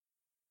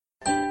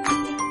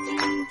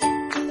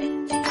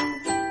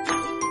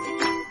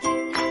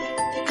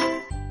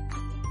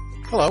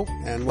Hello,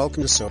 and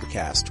welcome to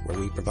Sobercast, where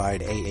we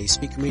provide AA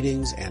speaker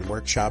meetings and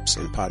workshops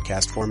in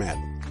podcast format.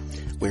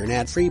 We're an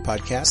ad-free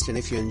podcast, and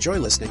if you enjoy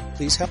listening,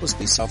 please help us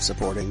be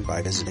self-supporting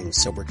by visiting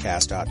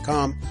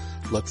Sobercast.com,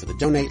 look for the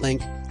donate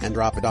link, and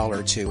drop $1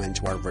 or $2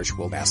 into our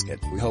virtual basket.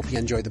 We hope you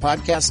enjoy the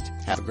podcast.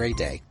 Have a great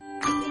day.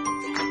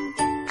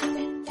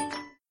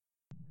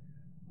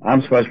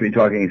 I'm supposed to be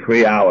talking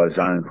 3 hours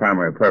on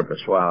primary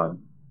purpose. Well,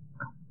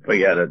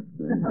 forget it.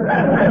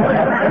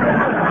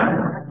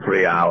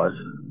 3 hours.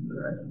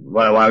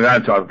 Well, I'm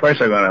going to talk.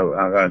 First, I'm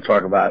going to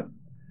talk about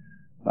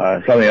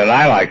something that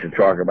I like to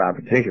talk about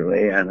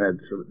particularly, and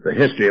it's the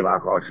history of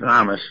Alcoholics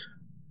Anonymous.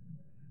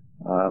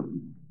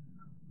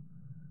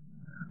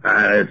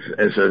 And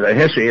it's a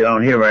history you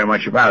don't hear very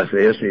much about. It's a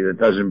history that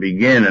doesn't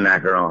begin in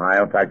Akron,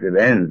 Ohio. In fact, it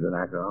ends in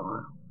Akron,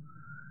 Ohio.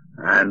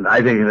 And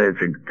I think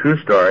it's a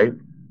true story.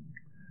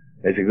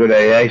 It's a good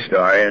AA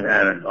story,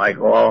 and like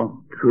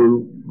all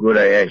true good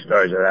AA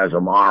stories, it has a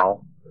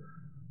moral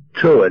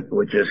to it,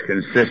 which is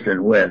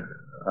consistent with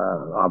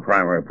our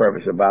primary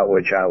purpose, about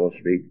which I will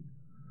speak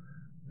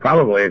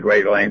probably at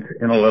great length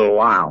in a little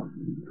while.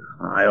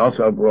 I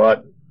also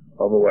brought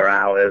over where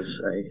Al is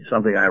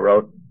something I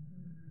wrote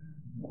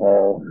 10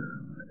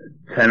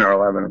 or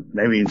 11,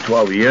 maybe even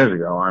 12 years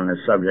ago on this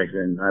subject,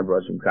 and I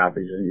brought some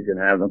copies, and you can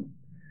have them,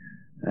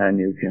 and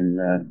you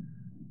can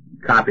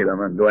copy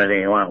them and do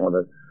anything you want with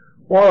it.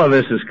 All of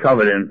this is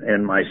covered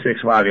in my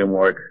 6-volume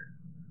work,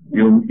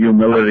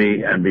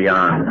 Humility and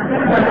Beyond.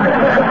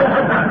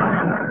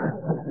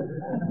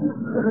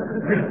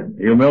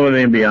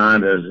 Humility and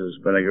Beyond has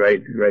been a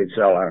great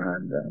seller,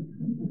 and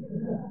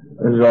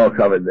this is all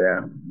covered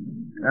there.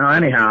 Now,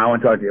 anyhow, I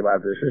want to talk to you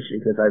about this issue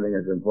because I think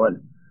it's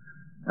important,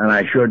 and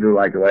I sure do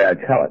like the way I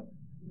tell it.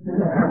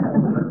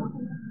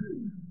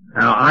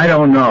 Now, I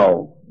don't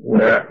know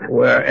where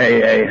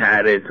AA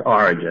had its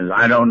origins.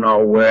 I don't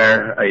know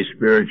where a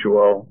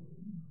spiritual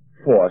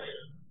force,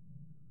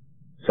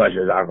 such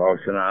as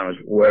Alcoholics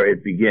Anonymous, where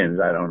it begins.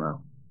 I don't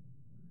know.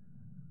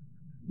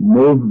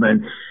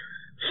 Movements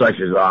such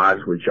as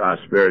ours, which are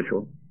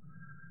spiritual,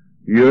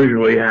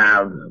 usually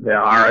have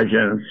their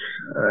origins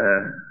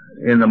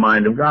in the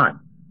mind of God,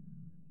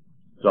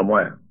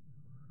 somewhere.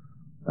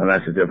 And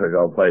that's a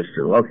difficult place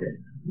to locate.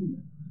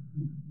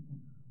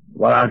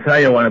 Well, I'll tell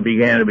you when it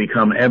began to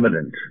become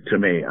evident to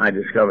me. I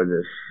discovered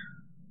this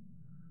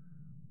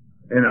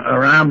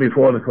around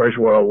before the First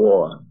World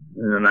War,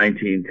 in the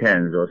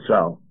 1910s or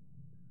so.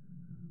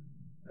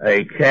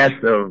 A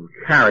cast of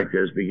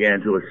characters began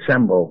to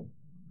assemble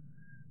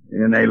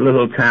in a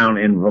little town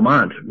in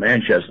Vermont,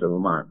 Manchester,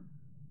 Vermont.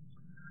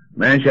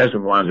 Manchester,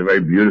 Vermont is a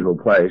very beautiful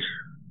place.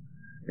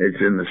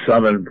 It's in the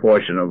southern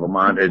portion of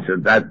Vermont. It's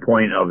at that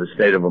point of the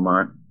state of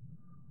Vermont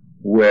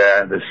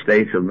where the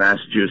states of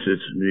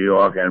Massachusetts, New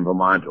York, and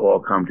Vermont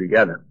all come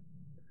together.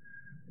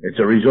 It's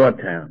a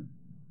resort town.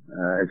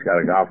 It's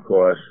got a golf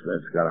course.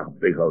 It's got a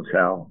big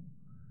hotel.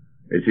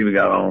 It's even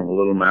got a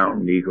little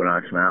mountain, the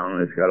Equinox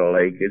Mountain. It's got a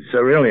lake. It's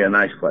really a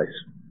nice place.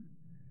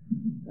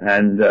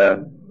 And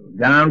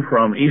down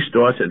from East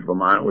Dorset,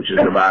 Vermont, which is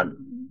about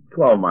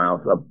 12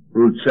 miles up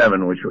Route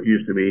 7, which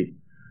used to be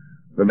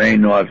the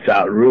main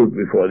north-south route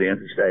before the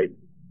interstate.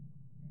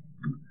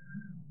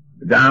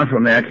 Down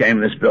from there came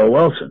this Bill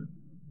Wilson.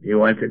 He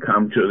went to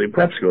come to the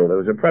prep school. There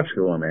was a prep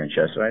school in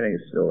Manchester. I think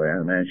it's still there,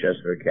 the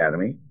Manchester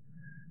Academy.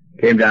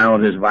 Came down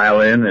with his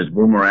violin, his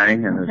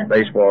boomerang, and his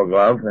baseball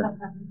glove.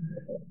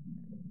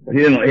 And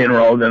he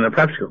enrolled in the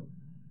prep school.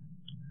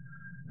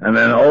 And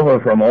then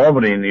over from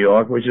Albany, New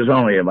York, which is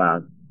only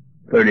about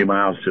 30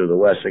 miles to the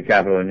west, the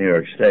capital of New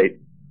York State,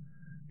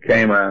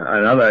 came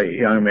another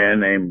young man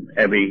named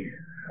Ebby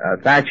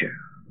Thatcher,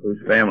 whose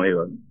family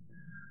were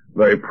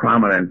very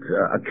prominent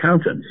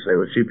accountants. They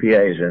were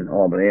CPAs in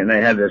Albany, and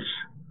they had this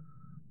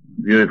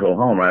beautiful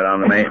home right on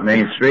the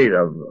main street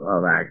of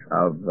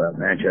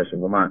Manchester,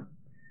 Vermont.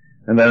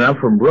 And then up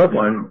from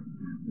Brooklyn,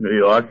 New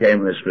York,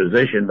 came this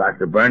physician,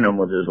 Dr. Burnham,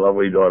 with his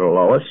lovely daughter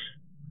Lois,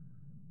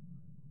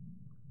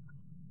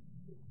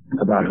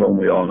 about whom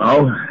we all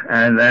know.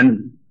 And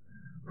then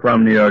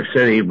from New York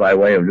City, by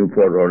way of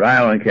Newport, Rhode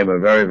Island, came a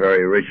very,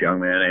 very rich young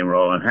man named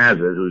Roland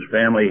Hazard, whose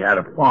family had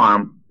a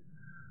farm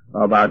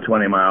about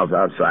 20 miles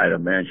outside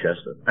of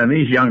Manchester. And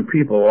these young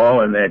people,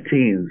 all in their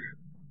teens,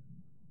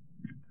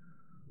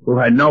 who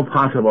had no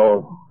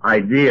possible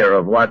idea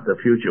of what the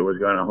future was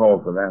going to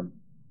hold for them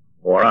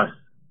or us,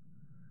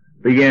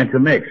 began to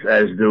mix,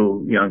 as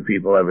do young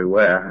people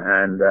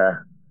everywhere,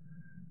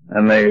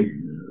 and they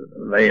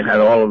had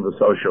all of the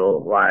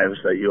social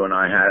lives that you and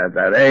I had at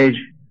that age.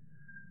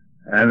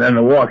 And then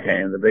the war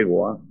came, the big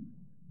war.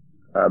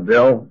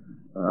 Bill,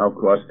 of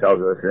course, tells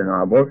us in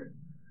our book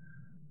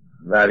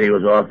that he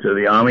was off to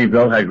the Army.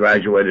 Bill had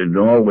graduated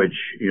Norwich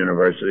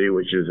University,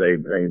 which is a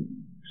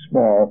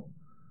small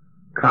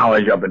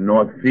college up in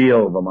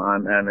Northfield,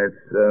 Vermont, and it's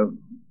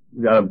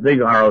got a big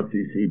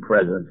ROTC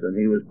presence, and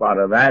he was part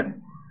of that.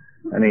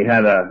 And he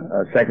had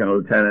a second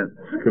lieutenant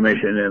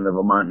commission in the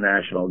Vermont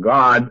National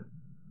Guard,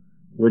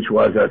 which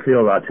was a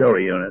field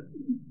artillery unit.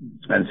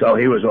 And so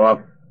he was off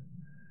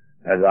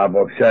as our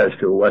book says,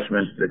 to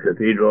Westminster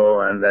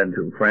Cathedral and then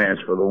to France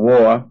for the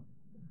war.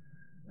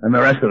 And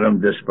the rest of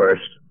them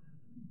dispersed.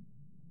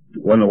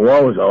 When the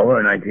war was over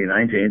in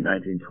 1919,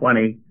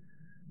 1920,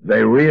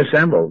 they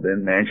reassembled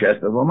in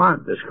Manchester,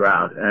 Vermont, this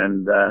crowd,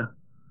 and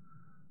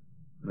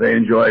they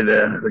enjoyed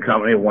the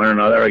company of one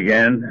another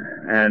again.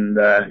 And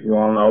you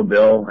all know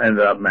Bill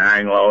ended up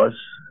marrying Lois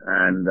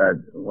and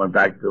went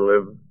back to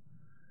live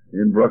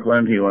in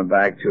Brooklyn. He went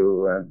back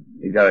to,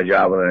 he got a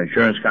job with an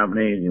insurance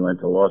company. He went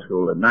to law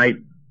school at night.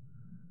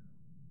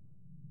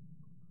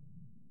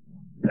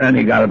 And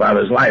he got about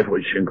his life,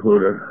 which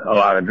included a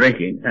lot of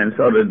drinking, and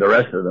so did the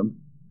rest of them.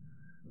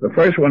 The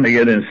first one to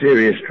get in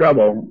serious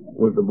trouble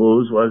with the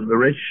booze was the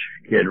rich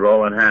kid,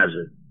 Roland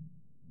Hazard.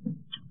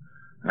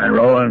 And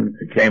Roland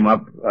came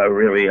up a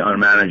really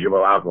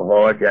unmanageable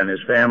alcoholic, and his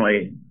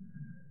family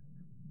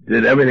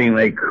did everything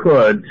they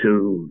could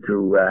to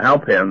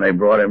help him. They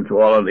brought him to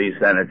all of these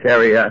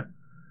sanitaria.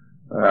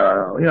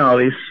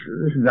 This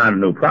is not a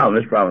new problem.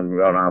 This problem has been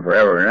going on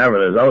forever and ever.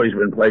 There's always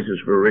been places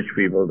for rich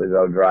people to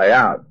go dry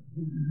out.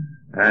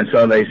 And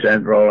so they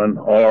sent Roland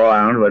all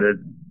around, but it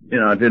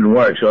didn't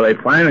work. So they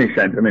finally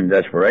sent him in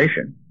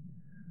desperation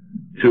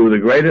to the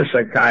greatest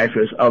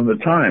psychiatrist of the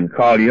time,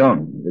 Carl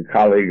Jung, the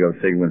colleague of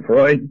Sigmund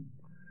Freud,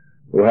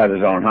 who had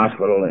his own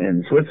hospital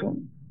in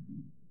Switzerland.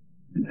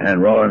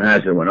 And Roland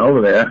Hazard went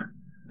over there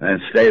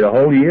and stayed a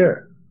whole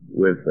year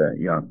with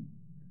Jung.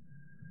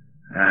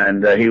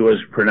 And he was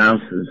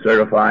pronounced and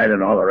certified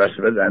and all the rest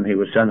of it, and he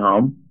was sent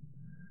home.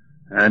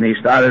 And he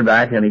started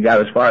back, and he got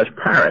as far as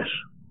Paris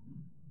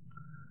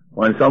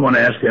when someone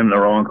asked him the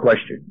wrong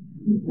question.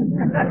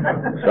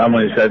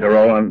 Someone said to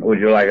Roland, "Would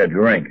you like a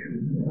drink?"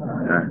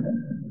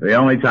 The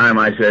only time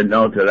I said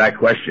no to that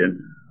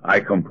question, I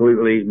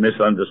completely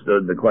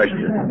misunderstood the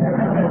question.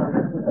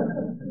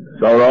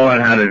 So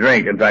Roland had a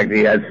drink. In fact,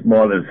 he had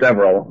more than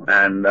several,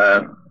 and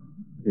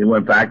he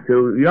went back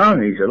to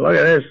Jung. He said, "Look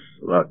at this.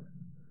 Look."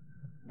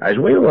 I said,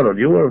 you would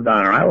have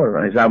done, or I would have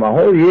done. He said, "I'm a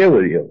whole year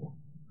with you.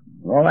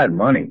 All that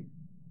money,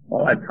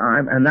 all that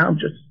time, and now I'm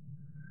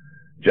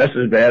just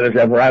as bad as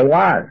ever I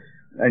was."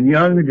 And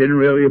Jung didn't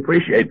really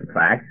appreciate the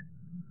fact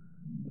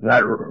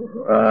that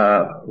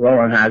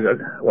Roland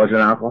Hazard was an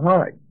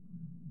alcoholic.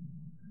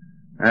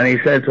 And he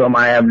said to him,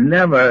 "I have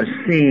never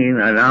seen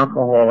an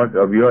alcoholic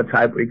of your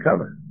type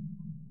recover.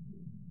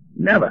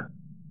 Never.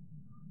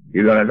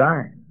 You're going to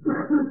die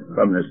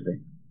from this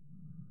thing."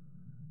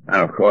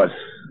 And of course,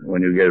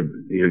 when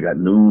you got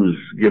news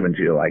given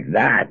to you like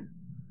that,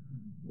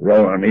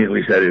 Roland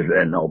immediately said, "Is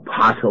there no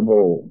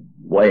possible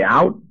way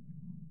out?"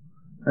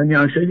 And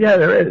Jung said, "Yeah,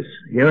 there is.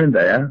 Here and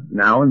there,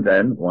 now and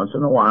then, once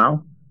in a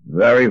while.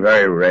 Very,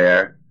 very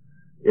rare.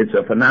 It's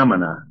a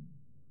phenomena.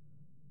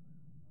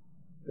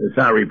 It's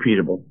not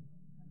repeatable.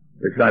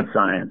 It's not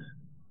science.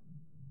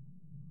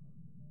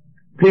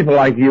 People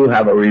like you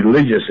have a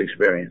religious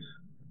experience,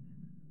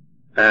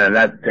 and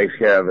that takes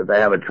care of it. They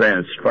have a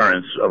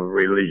transference of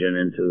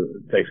religion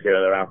takes care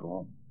of their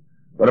alcohol.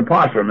 But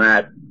apart from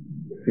that,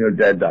 you're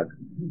dead duck,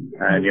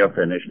 and you're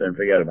finished, and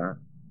forget about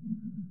it."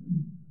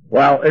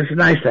 Well, it's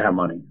nice to have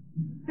money.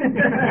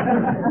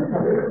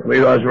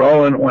 Because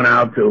Roland went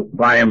out to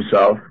buy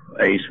himself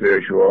a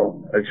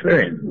spiritual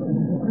experience.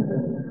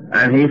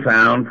 And he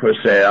found for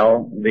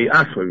sale the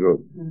Oxford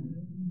Group.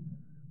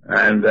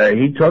 And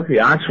he took the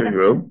Oxford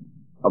Group,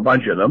 a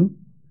bunch of them,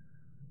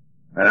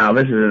 and now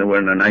we're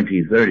in the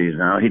 1930s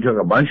now, he took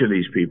a bunch of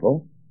these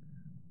people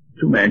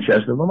to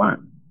Manchester,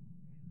 Vermont.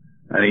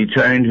 And he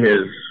turned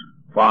his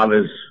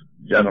father's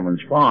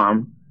gentleman's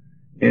farm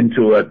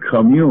into a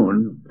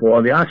commune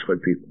for the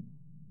Oxford people.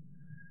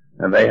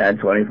 And they had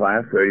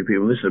 25, 30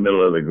 people. This is the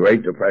middle of the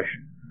Great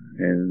Depression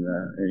in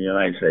the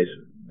United States.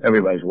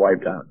 Everybody's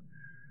wiped out.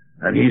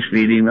 And he's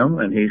feeding them,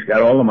 and he's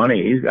got all the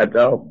money. He's got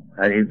dough.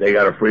 And they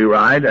got a free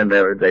ride, and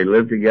they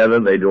live together.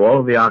 They do all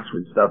of the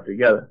Oxford stuff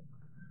together.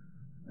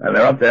 And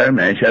they're up there in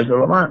Manchester,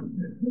 Vermont.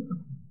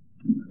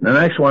 The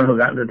next one who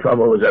got into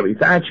trouble was Ebby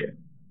Thatcher.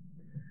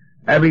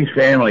 Ebby's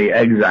family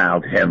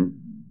exiled him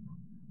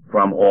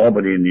from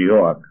Albany, New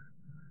York.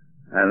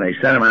 And they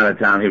sent him out of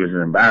town. He was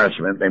an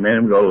embarrassment. They made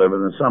him go live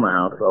in the summer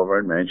house over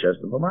in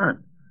Manchester, Vermont.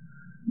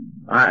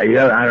 I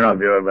don't know if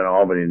you've ever been to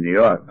Albany, New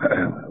York,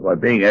 but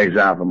being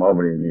exiled from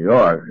Albany, New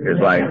York is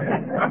like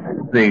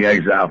being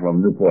exiled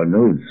from Newport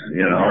News,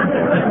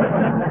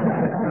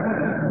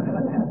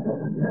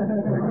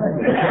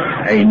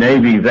 A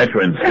Navy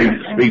veteran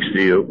speaks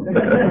to you.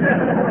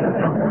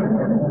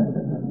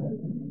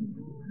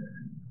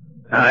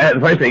 The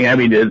first thing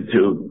Abby did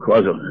to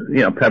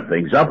pep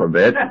things up a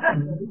bit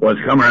was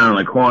come around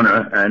the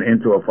corner and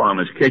into a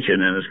farmer's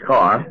kitchen in his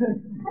car.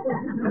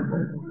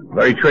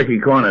 Very tricky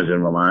corners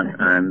in Vermont.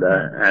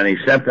 And he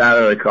stepped out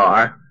of the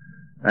car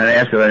and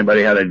asked if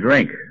anybody had a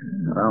drink.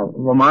 Well,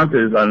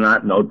 Vermonters are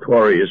not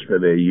notorious for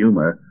their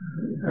humor,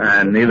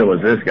 and neither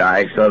was this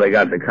guy, so they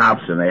got the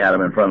cops and they had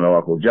him in front of the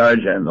local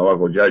judge, and the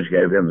local judge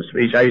gave him the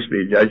speech. I used to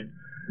be a judge.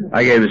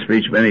 I gave the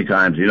speech many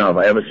times. If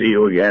I ever see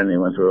you again, he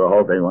went through the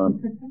whole thing with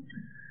him.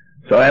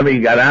 So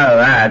Ebby got out of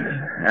that,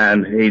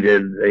 and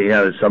he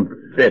had some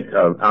fit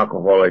of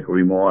alcoholic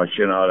remorse,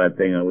 you know, that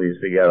thing that we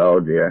used to get, oh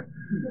dear.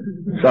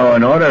 So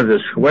in order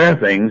to square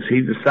things,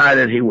 he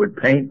decided he would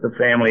paint the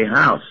family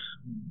house.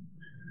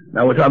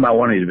 Now we're talking about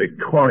one of these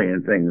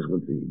Victorian things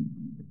with the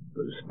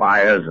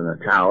spires and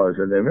the towers,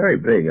 and they're very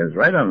big. It's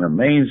right on the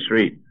main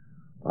street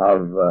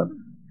of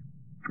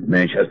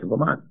Manchester,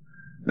 Vermont.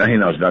 Now he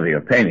knows nothing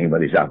of painting,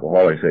 but he's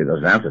alcoholic, so he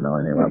doesn't have to know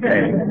anything about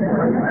painting.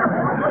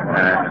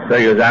 So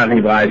he goes out and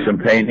he buys some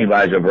paint, and he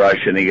buys a brush,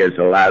 and he gets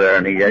a ladder,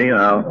 and he gets, you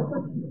know.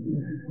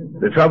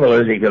 The trouble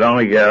is he could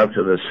only get up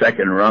to the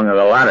second rung of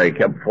the ladder. He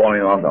kept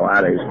falling off the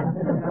ladders.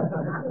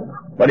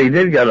 But he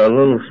did get a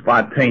little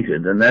spot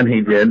painted, and then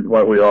he did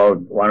what we all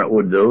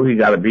would do. He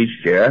got a beach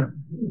chair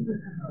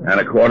and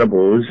a quart of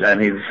booze, and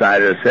he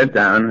decided to sit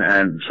down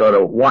and sort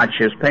of watch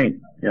his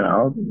paint, you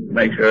know,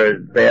 make sure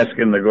it bask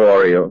in the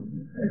glory of.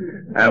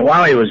 And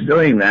while he was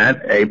doing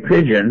that, a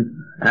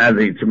pigeon had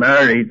the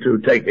temerity to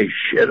take a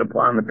shit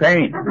upon the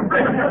paint,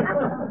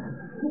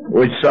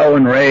 which so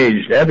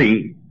enraged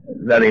Ebby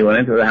that he went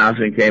into the house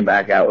and came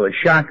back out with a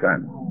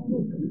shotgun.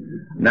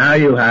 Now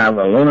you have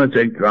a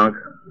lunatic drunk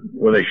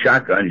with a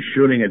shotgun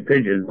shooting at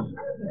pigeons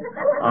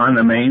on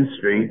the main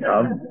street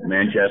of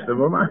Manchester,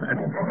 Vermont.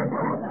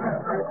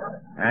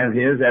 And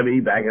here's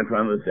Ebby back in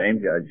front of the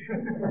same judge.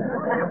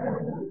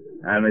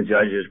 And the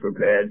judge is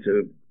prepared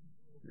to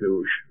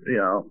you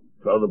know,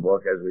 throw the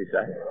book, as we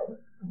say.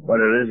 But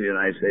it is the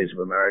United States of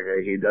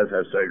America. He does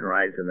have certain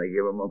rights, and they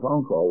give him a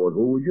phone call. Well,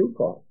 who would you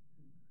call?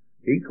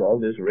 He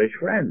called his rich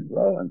friend,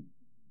 Roland,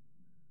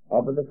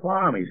 up at the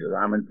farm. He says,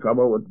 I'm in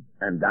trouble with,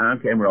 and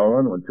down came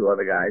Roland with two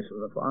other guys from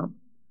the farm.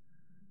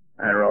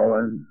 And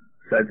Roland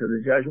said to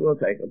the judge, we'll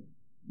take him.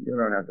 You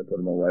don't have to put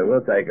him away.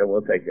 We'll take him.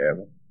 We'll take care of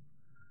him.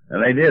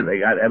 And they did. They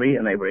got Ebby,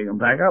 and they bring him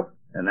back up.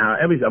 And now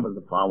Ebby's up at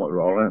the farm with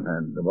Roland,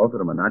 and both of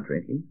them are not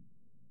drinking.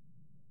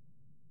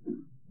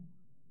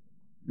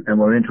 And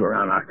we're into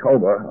around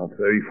October of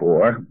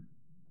 34.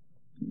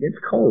 It's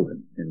cold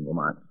in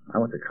Vermont. I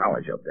went to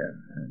college up there,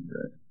 and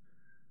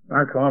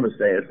on Columbus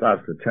Day it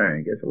starts to turn.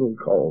 It gets a little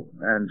cold.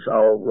 And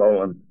so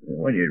Roland,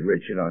 when you're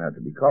rich, you don't have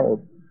to be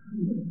cold.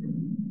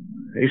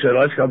 He said,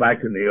 let's go back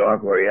to New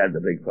York where he had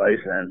the big place.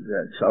 And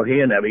so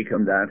he and Ebby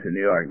come down to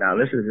New York. Now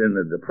this is in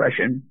the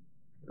Depression,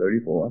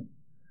 34.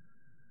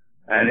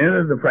 And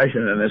in the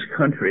Depression in this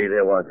country,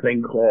 there was a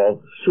thing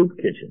called soup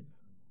kitchens.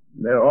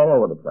 They're all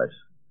over the place.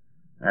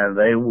 And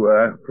they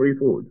were free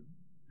food.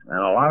 And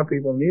a lot of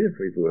people needed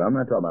free food. I'm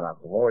not talking about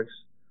alcoholics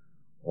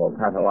or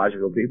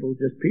pathological people,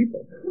 just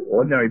people.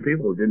 Ordinary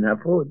people who didn't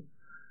have food.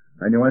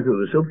 And you went to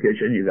the soup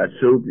kitchen, you got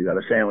soup, you got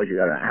a sandwich, you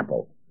got an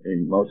apple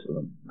in most of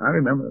them. I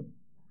remember them.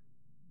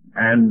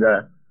 And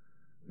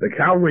the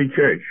Calvary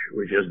Church,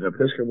 which is an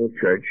Episcopal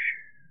church,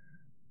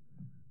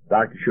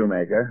 Dr.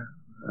 Shoemaker,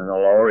 on the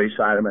Lower East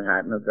Side of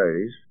Manhattan, the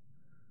 30s.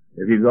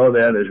 If you go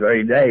there this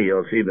very day,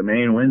 you'll see the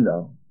main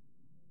window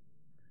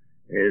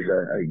is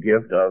a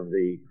gift of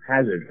the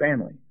Hazard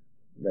family.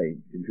 They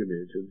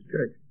contributed to the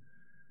church.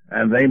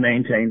 And they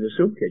maintained the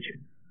soup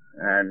kitchen.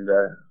 And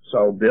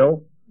so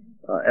Bill,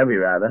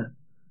 Ebby,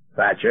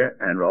 Thatcher,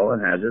 and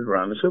Roland Hazard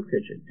run the soup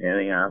kitchen,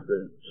 handing out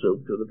the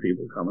soup to the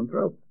people coming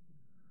through.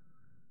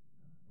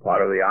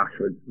 Part of the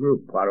Oxford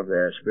group, part of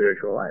their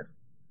spiritual life.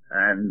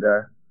 And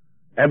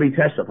Ebby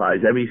testifies.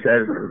 Ebby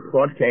says the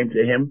thought came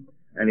to him,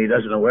 and he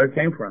doesn't know where it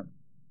came from.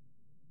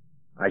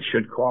 I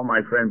should call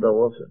my friend Bill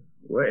Wilson.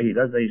 Where he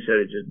doesn't, he said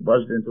it just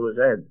buzzed into his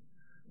head.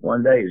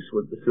 One day he's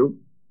with the soup.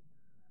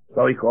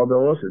 So he called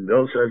Bill Wilson.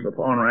 Bill says the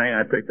phone rang.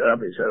 I picked it up.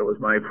 He said it was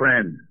my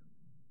friend.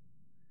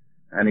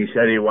 And he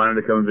said he wanted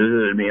to come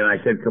visit me, and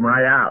I said, come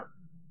right out.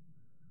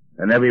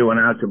 And Ebby went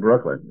out to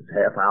Brooklyn. It's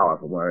half hour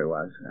from where he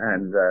was.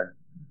 And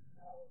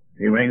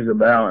he rings the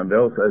bell, and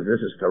Bill says,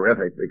 this is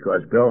terrific,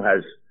 because Bill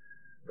has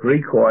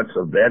 3 quarts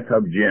of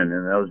bathtub gin.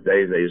 In those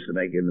days, they used to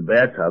make it in the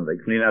bathtub.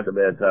 They clean out the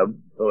bathtub,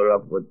 fill it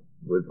up with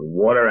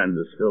water and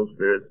distilled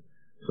spirits,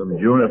 some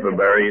juniper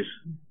berries,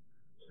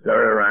 stir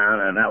it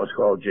around, and that was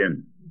called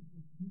gin.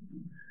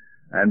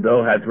 And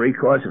Bill had 3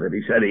 quarts of it.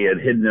 He said he had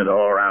hidden it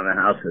all around the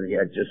house, and he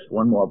had just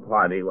one more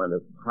party. He wanted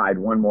to hide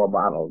one more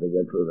bottle to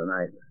get through the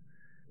night.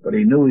 But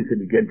he knew he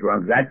could get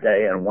drunk that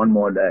day and one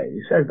more day.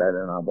 He says that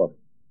in our book.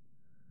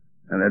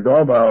 And the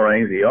doorbell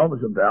rings. He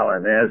opens the bell,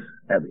 and there's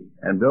Ebby.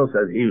 And Bill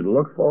says he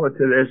looked forward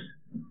to this.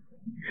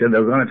 He said they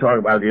were going to talk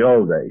about the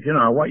old days. You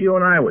know, what you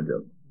and I would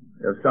do.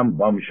 If some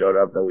bum showed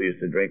up that we used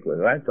to drink with,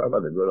 right? Talk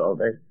about the good old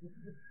days.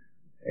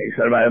 He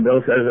said about it,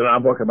 Bill says in our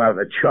book about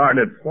the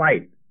chartered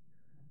flight.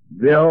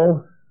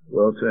 Bill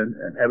Wilson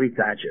and Ebby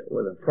Thatcher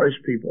were the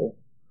first people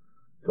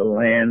to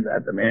land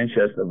at the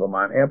Manchester,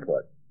 Vermont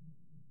airport.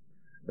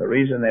 The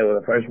reason they were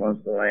the first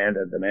ones to land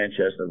at the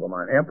Manchester,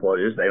 Vermont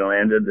airport is they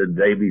landed the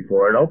day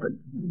before it opened.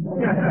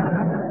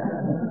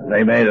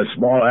 They made a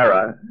small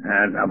error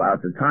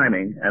about the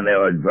timing, and they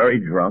were very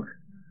drunk.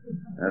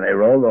 And they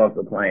rolled off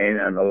the plane,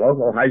 and the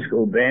local high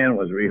school band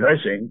was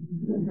rehearsing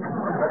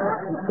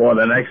for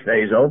the next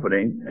day's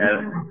opening,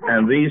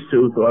 and these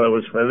two thought it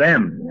was for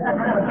them.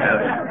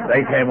 And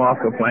they came off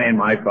the plane,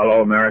 my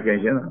fellow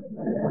Americans, you know.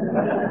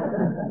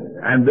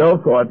 And Bill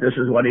thought this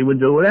is what he would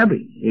do with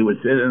Ebby. He would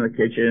sit in the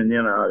kitchen,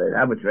 you know, they'd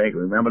have a drink.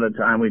 Remember the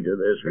time we did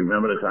this?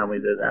 Remember the time we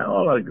did that?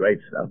 All that great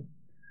stuff.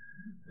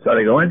 So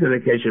they go into the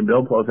kitchen,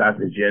 Bill pulls out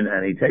the gin,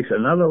 and he takes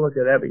another look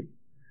at Ebby.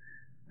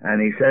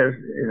 And he says,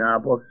 in our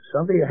book,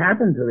 something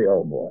happened to the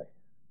old boy.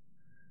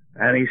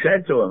 And he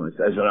said to him, it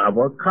says in our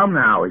book, come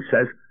now. He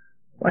says,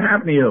 what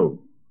happened to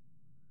you?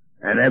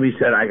 And Ebby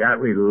said, I got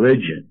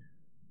religion.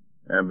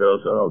 And Bill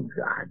said, oh,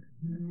 God.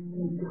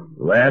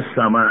 Last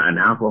summer, an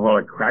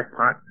alcoholic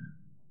crackpot.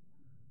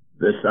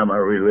 This summer,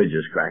 a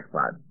religious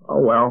crackpot. Oh,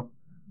 well,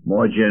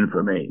 more gin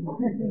for me.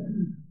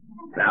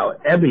 Now,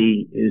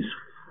 Ebby is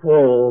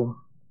full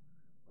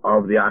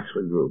of the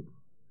Oxford group.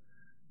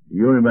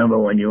 You remember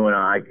when you and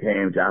I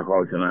came to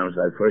Alcoholics Anonymous,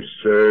 that first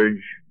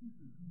surge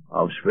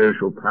of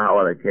spiritual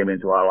power that came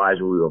into our lives.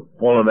 We were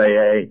full of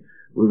AA.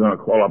 We were going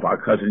to call up our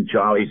cousin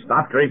Charlie.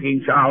 Stop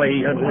drinking,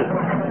 Charlie.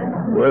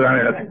 We're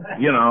going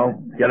to, you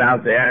know, get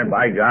out there and,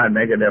 by God,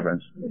 make a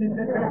difference.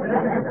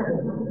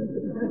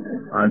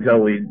 Until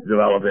we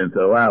develop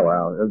into,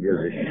 well, who gives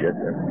a shit?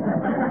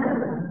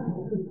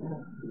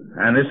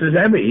 And this is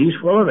Ebby. He's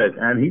full of it.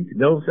 And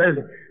Bill says,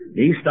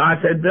 he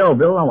starts at Bill.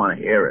 Bill don't want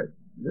to hear it.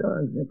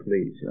 Bill,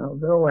 please. You know,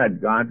 Bill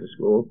had gone to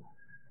school.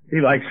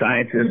 He liked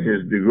scientists.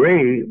 His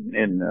degree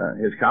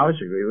his college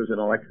degree was in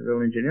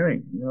electrical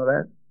engineering. You know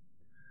that?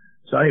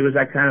 So he was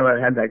had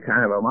that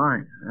kind of a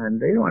mind. And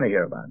they didn't want to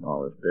hear about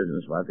all this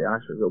business about the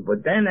Oxford group.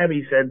 But then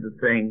Ebby said the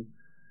thing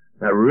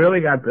that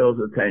really got Bill's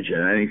attention.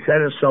 And he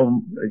said it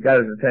got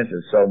his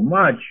attention so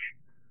much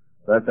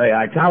that they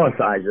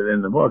italicized it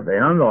in the book. They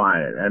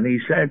underlined it. And he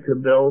said to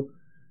Bill,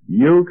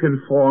 you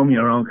can form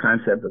your own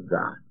concept of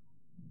God.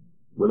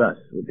 With us,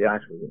 with the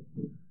Oxford group.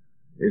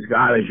 It's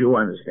God as you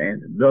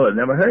understand it. Bill had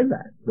never heard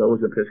that. Bill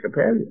was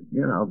Episcopalian.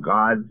 You know,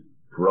 God's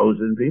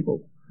frozen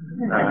people.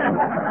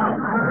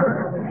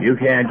 You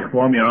can't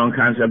form your own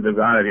concept of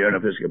God if you're an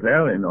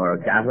Episcopalian or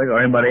a Catholic or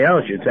anybody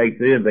else. You take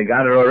they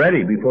got it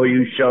already. Before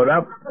you showed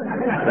up,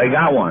 they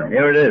got one.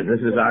 Here it is. This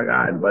is our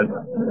God.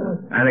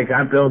 And it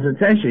got Bill's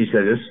attention. He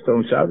said, this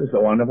to himself, this is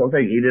a wonderful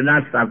thing. He did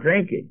not stop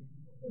drinking.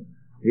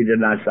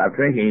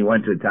 He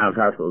went to Towns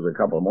Hospitals a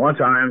couple more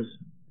times.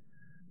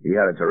 He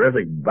had a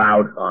terrific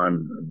bout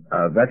on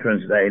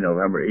Veterans Day,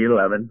 November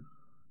 11,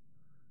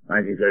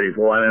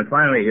 1934. And then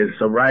finally his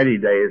sobriety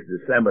day is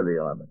December the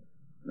 11th,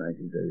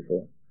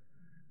 1934.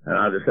 And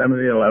on December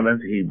the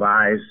 11th, he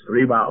buys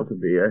 3 bottles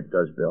of beer,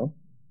 does Bill,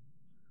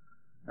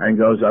 and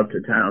goes up to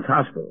Towns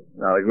Hospital.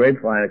 Now, the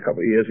Grapevine a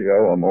couple of years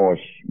ago, or more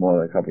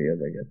than a couple of years,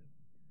 I guess,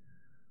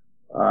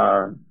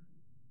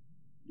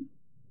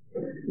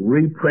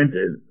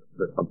 reprinted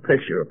a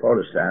picture, a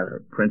photostat,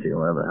 or printing, or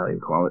whatever the hell you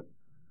call it,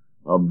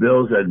 of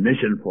Bill's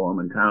admission form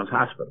in Towns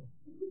Hospital.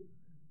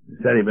 He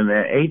said he'd been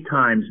there 8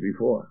 times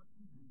before.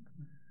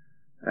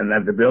 And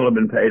that the bill had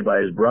been paid by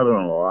his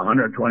brother-in-law,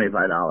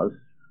 $125,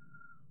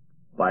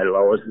 by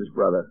Lois, his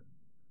brother,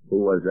 who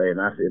was an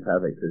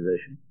osteopathic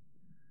physician.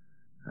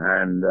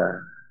 And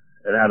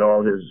it had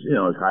all his, you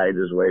know, his height,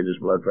 his weight, his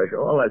blood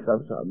pressure, all that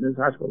stuff in his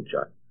hospital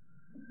chart.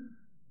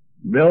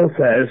 Bill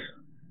says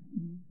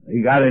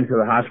he got into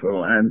the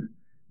hospital and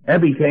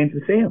Ebby came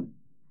to see him.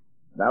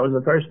 That was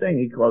the first thing.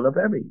 He called up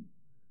Ebby.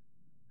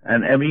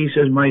 And Ebby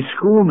says, my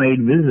schoolmate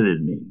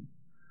visited me.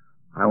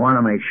 I want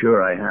to make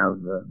sure I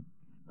have,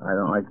 I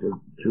don't like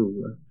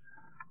to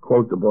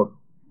quote the book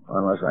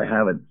unless I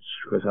have it,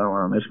 because I don't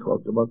want to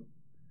misquote the book.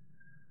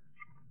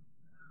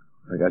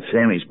 I got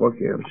Sammy's book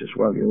here, which is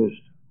well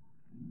used.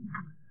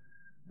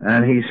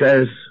 And he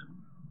says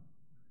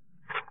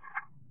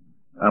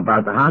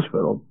about the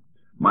hospital,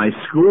 my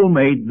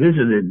schoolmate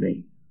visited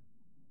me.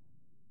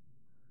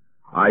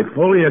 I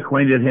fully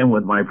acquainted him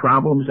with my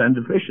problems and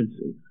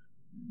deficiencies.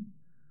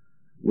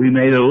 We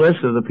made a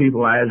list of the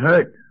people I had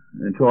hurt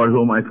and toward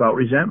whom I felt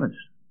resentments.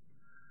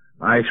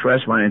 I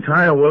expressed my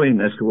entire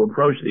willingness to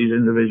approach these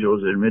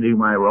individuals admitting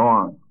my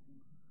wrong.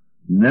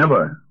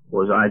 Never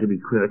was I to be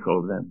critical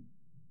of them.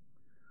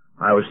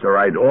 I was to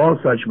write all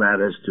such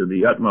matters to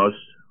the utmost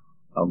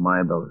of my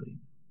ability.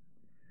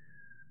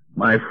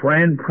 My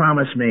friend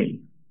promised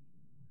me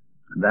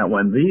that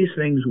when these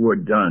things were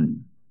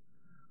done,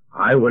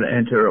 I would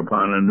enter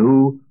upon a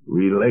new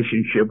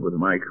relationship with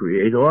my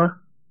Creator.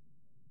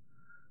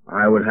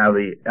 I would have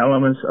the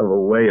elements of a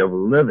way of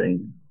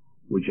living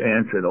which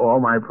answered all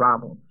my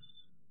problems.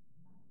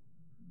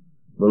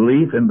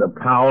 Belief in the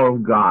power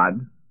of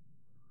God,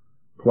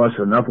 plus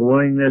enough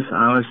willingness,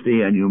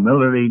 honesty, and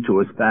humility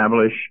to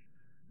establish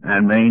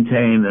and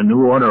maintain the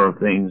new order of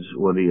things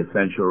were the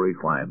essential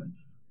requirements.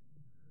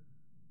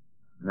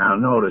 Now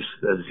notice,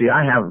 see,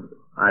 I have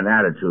an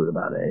attitude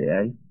about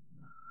AA.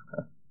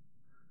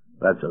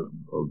 That's a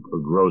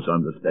gross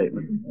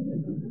understatement.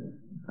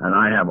 And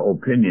I have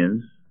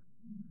opinions,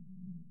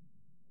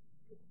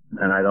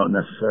 and I don't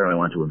necessarily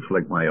want to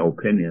inflict my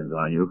opinions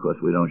on you,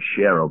 because we don't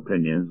share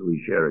opinions,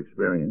 we share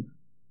experience.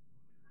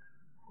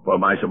 But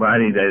my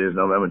sobriety date is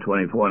November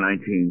 24,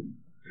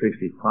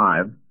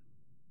 1965.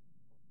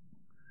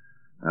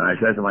 And I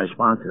said to my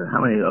sponsor, how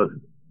many of those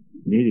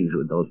meetings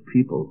with those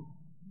people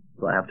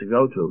do I have to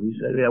go to? He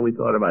said, yeah, we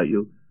thought about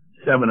you.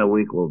 7 a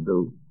week will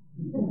do.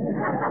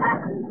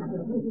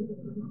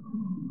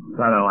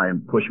 Kind of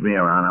like pushed me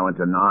around. I went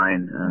to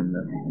 9,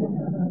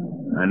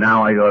 and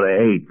now I go to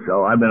 8.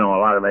 So I've been to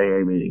a lot of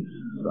AA meetings.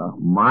 So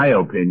my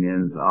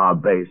opinions are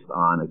based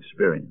on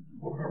experience.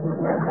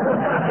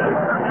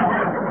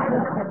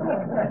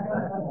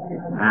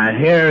 And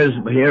here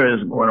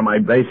is one of my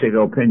basic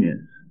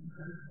opinions.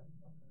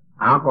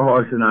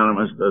 Alcoholics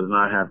Anonymous does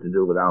not have to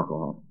do with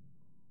alcohol.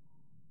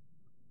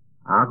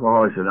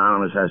 Alcoholics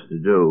Anonymous has to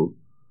do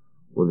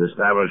with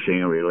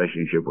establishing a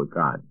relationship with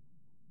God.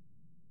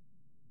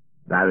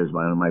 That is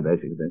one of my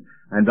basic things.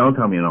 And don't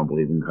tell me you don't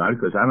believe in God,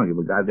 because I don't give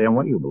a goddamn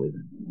what you believe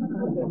in.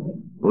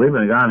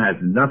 Believing in God has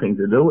nothing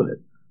to do with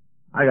it.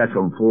 I got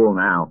some fool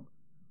now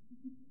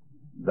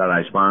that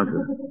I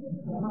sponsor.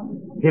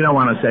 He don't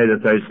want to say the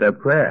third step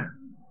prayer.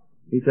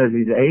 He says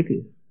he's an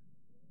atheist.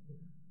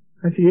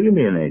 I said, you can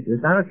be an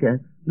atheist. I don't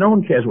care. No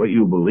one cares what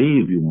you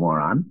believe, you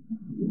moron.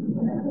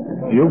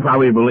 You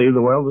probably believe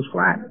the world is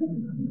flat.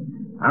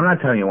 I'm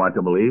not telling you what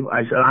to believe.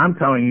 I said, I'm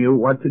telling you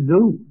what to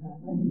do.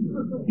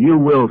 You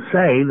will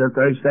say the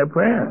third step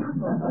prayer.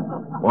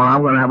 Well,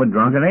 I'm going to have a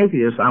drunken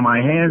atheist on my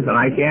hands, and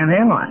I can't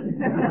handle it.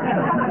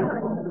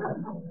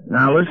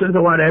 Now listen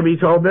to what Ebby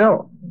told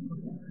Bill.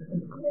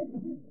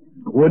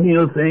 Wouldn't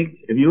you think,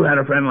 if you had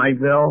a friend like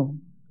Bill,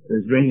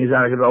 his drinking is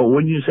out of control,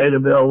 wouldn't you say to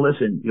Bill,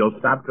 listen, you'll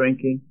stop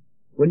drinking?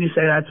 Wouldn't you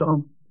say that to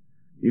him?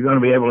 You're going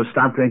to be able to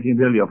stop drinking,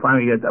 Bill. You'll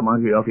finally get that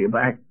monkey off your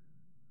back.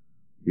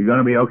 You're going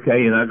to be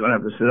okay. You're not going to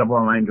have to sit up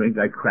all night and drink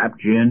that crap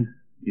gin.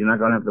 You're not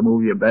going to have to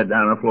move your bed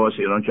down the floor so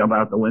you don't jump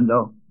out the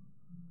window.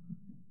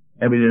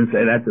 Ebby didn't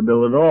say that to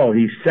Bill at all.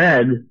 He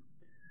said,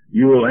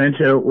 you will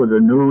enter with a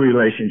new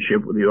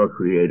relationship with your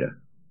Creator.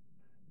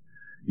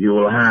 You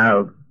will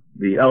have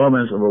the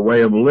elements of a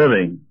way of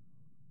living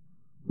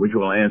which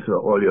will answer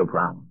all your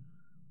problems.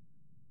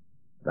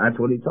 That's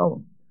what he told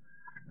him.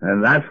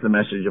 And that's the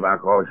message of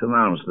Alcoholics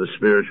Anonymous, the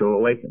spiritual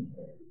awakening.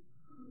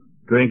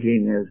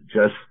 Drinking is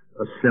just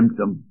a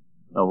symptom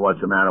of what's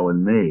the matter with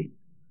me.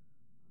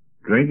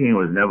 Drinking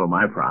was never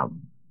my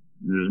problem.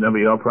 It was never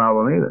your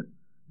problem either.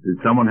 Did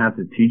someone have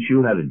to teach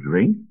you how to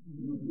drink?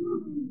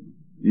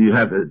 You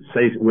have to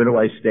say, where do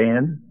I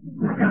stand?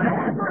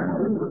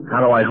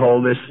 How do I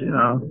hold this, you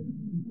know?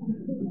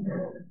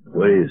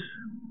 Please.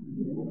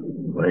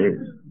 Please.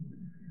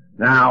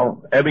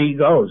 Now, Ebby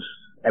goes.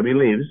 Ebby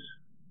leaves.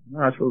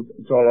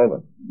 It's all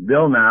over.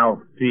 Bill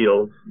now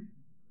feels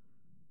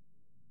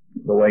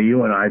the way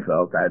you and I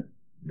felt that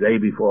day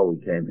before we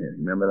came here.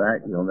 Remember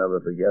that? You'll never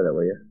forget it,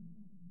 will you?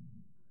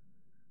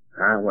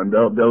 When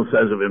Bill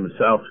says of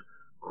himself,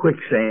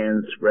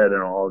 quicksand spread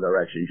in all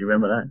directions. You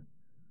remember that?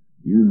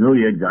 You knew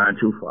you'd gone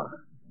too far.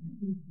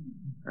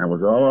 And it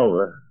was all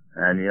over.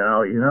 And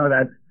you know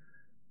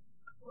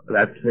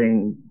that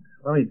thing,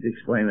 let me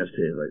explain this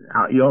to you.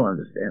 You'll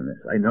understand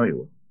this. I know you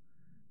will.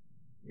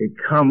 It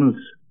comes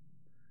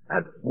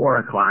at 4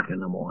 o'clock in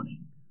the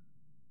morning.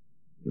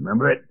 You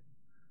remember it?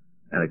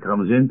 And it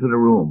comes into the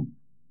room.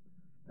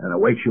 And it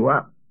wakes you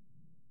up.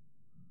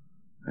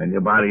 And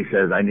your body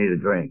says, I need a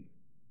drink.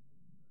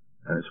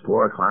 And it's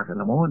 4 o'clock in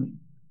the morning.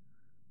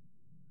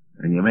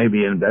 And you may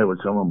be in bed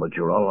with someone, but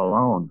you're all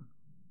alone.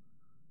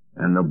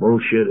 And the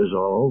bullshit is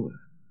all over.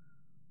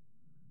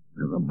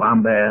 And the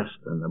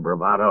bombast and the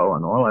bravado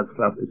and all that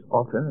stuff is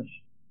all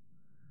finished.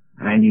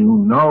 And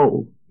you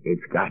know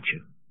it's got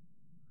you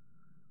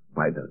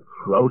by the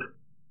throat,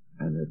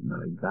 and there's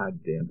not a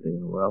goddamn thing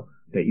in the world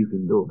that you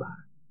can do about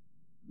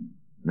it.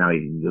 Now you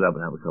can get up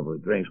and have a couple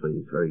of drinks, but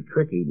it's very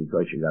tricky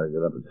because you got to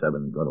get up at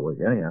 7 and go to work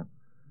anyhow.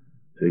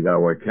 So you got to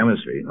work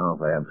chemistry. You know,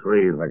 if I have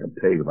 3, like a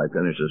pig, if I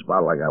finish this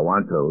bottle like I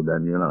want to,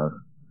 then, you know.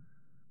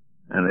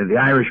 And the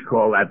Irish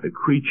call that the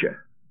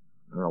creature.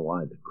 I don't know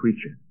why, the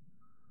creature.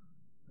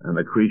 And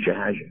the creature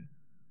has you.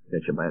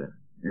 Gets you by the,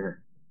 yeah.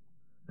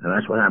 And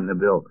that's what happened to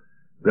Bill.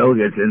 Bill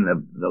gets in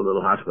the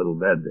little hospital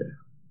bed there.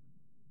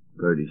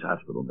 Gertie's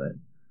hospital bed.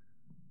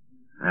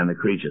 And the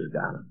creature's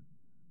got him.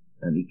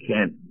 And he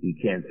can't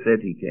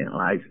sit, he can't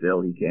lie still,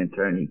 he can't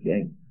turn, he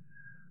can't.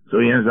 So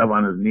he ends up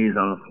on his knees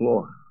on the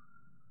floor.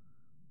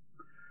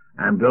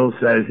 And Bill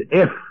says,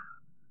 if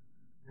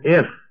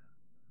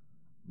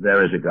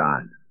there is a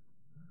God,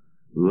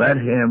 let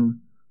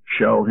him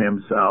show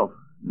himself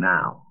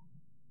now.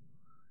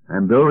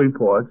 And Bill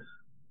reports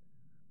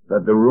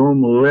that the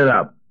room lit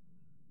up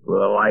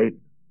with a light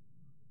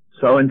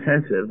so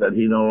intensive that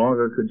he no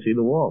longer could see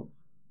the walls.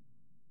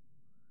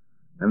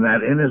 And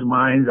that in his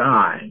mind's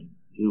eye,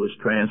 he was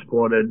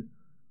transported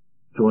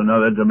to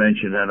another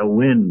dimension and a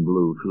wind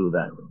blew through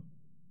that room.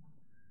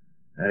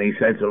 And he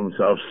said to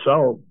himself,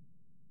 so,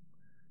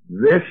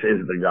 this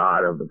is the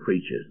God of the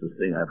preachers, this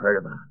thing I've heard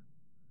about.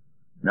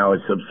 Now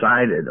it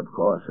subsided, of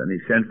course, and he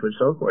sent for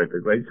Silkworth. The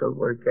great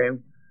Silkworth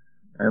came,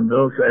 and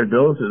Bill said,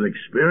 Bill's an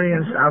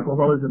experienced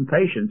alcoholism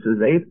patient, his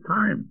 8th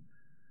time.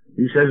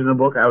 He says in the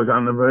book, I was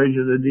on the verge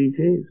of the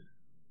DTs.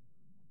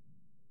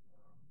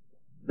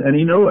 And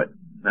he knew it.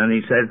 And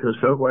he said to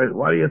Silkworth,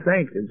 what do you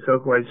think? And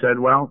Silkworth said,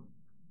 well,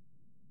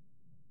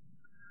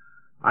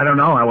 I don't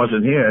know. I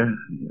wasn't here.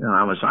 You know,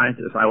 I'm a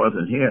scientist. I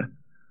wasn't here.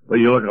 But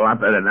you look a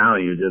lot better now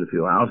than you did a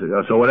few hours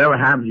ago. So whatever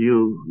happens to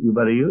you, you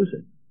better use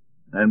it.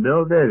 And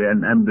Bill did.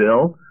 And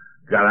Bill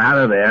got out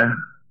of there,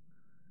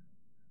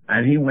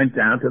 and he went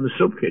down to the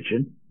soup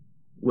kitchen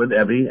with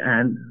Ebby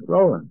and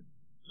Roland.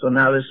 So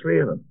now there's three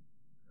of them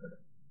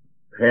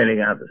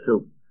handing out the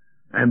soup.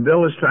 And Bill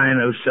was trying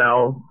to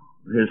sell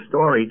his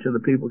story to the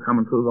people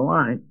coming through the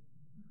line,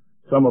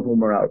 some of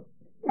whom are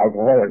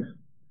alcoholics.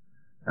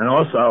 And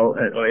also,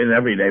 in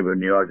every neighborhood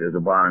in New York, there's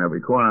a bar in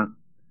every corner.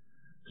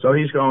 So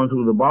he's going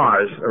through the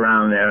bars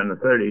around there in the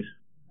 30s,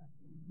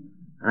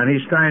 and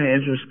he's trying to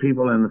interest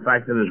people in the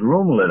fact that his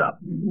room lit up.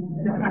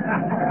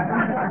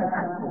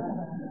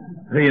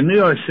 See, in New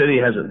York City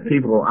has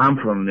people. I'm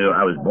from New York.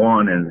 I was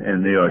born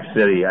in New York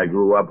City. I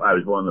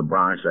was born in the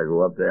Bronx. I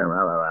grew up there.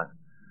 Blah, blah, blah.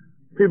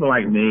 People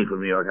like me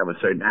from New York have a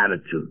certain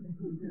attitude.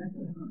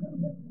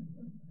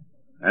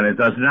 And it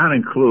does not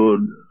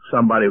include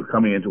somebody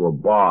coming into a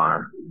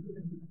bar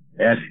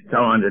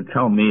telling to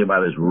tell me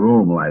about his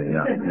room lighting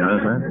up. You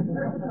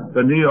understand?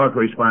 The New York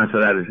response to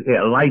that is,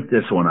 yeah, light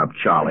this one up,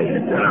 Charlie. You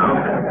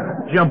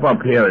know, jump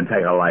up here and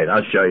take a light.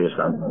 I'll show you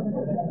something.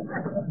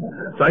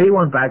 So he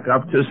went back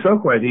up to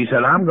Silkworth. He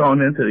said, I'm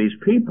going into these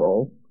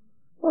people.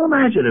 Well,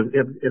 imagine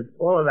if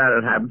all of that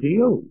had happened to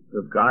you.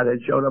 If God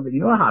had showed up in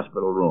your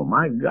hospital room.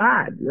 My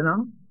God, you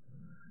know.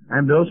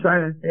 And Bill's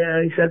trying to,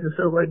 he said to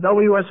Silkworth,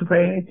 nobody wants to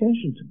pay any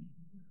attention to me.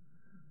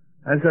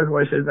 And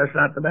Silkworth says, that's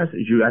not the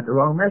message. You got the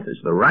wrong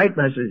message. The right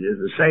message is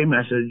the same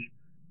message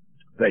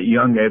that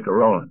Young gave to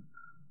Roland.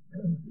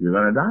 You're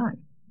going to die.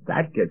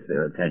 That gets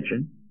their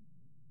attention.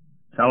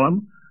 Tell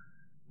them,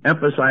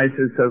 emphasize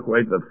to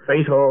Silkworth the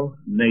fatal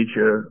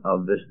nature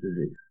of this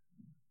disease.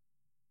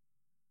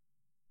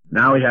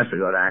 Now he has to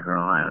go to Akron,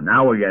 Ohio.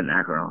 Now we're getting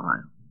Akron,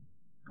 Ohio.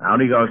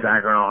 Out he goes to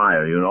Akron,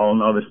 Ohio. You all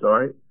know the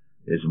story.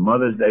 It's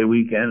Mother's Day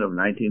weekend of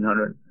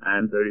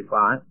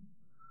 1935.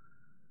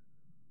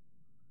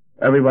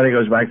 Everybody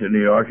goes back to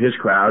New York, his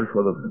crowd,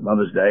 for the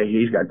Mother's Day.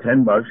 He's got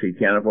 $10. He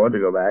can't afford to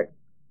go back.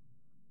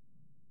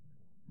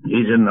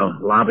 He's in the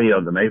lobby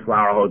of the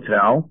Mayflower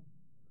Hotel,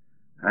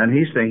 and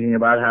he's thinking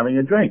about having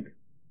a drink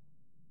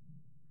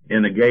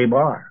in a gay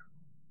bar.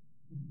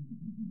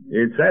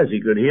 It says he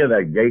could hear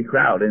that gay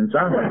crowd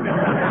inside.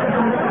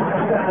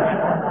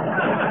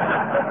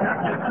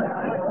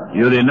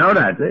 You didn't know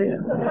that, did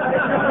you?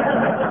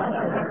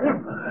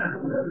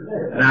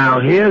 Now,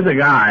 here's a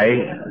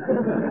guy.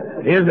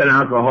 Here's an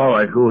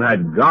alcoholic who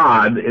had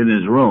God in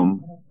his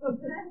room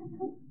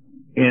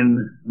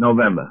in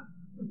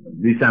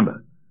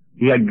December.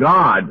 He had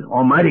God,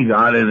 Almighty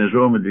God, in his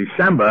room in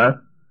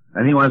December,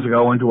 and he wants to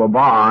go into a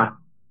bar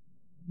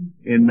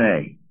in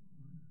May.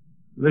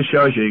 This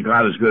shows you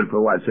God is good for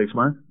what, 6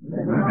 months?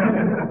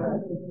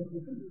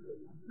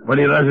 But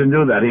he doesn't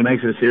do that. He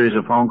makes a series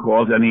of phone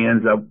calls, and he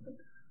ends up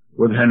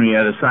with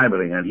Henrietta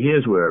Seiberling. And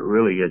here's where it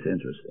really gets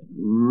interesting.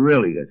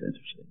 Really gets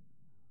interesting.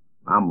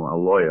 I'm a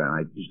lawyer, and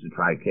I used to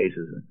try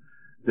cases. And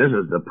this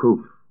is the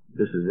proof.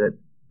 This is it.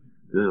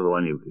 This is the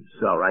one you could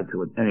sell right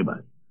to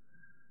anybody.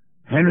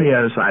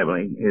 Henrietta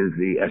Seiberling is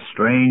the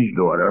estranged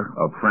daughter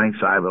of Frank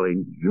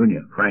Seiberling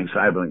Jr. Frank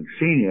Seiberling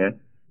Sr.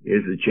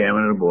 is the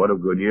chairman of the board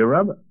of Goodyear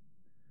Rubber.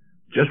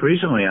 Just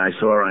recently, I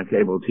saw on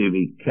cable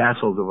TV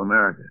Castles of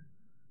America,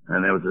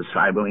 and there was a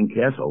Seiberling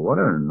Castle. What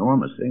an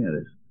enormous thing it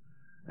is.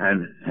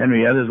 And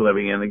Henrietta's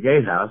living in the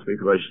gatehouse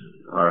because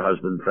her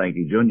husband,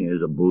 Frankie Jr.,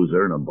 is a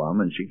boozer and a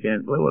bum, and she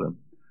can't live with him.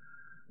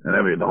 And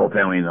the whole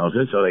family knows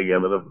it, so they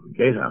give her the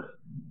gatehouse.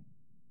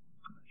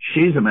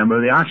 She's a member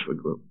of the Oxford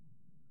Group.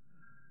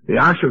 The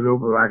Oxford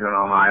Group of Akron,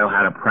 Ohio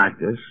had a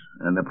practice,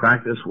 and the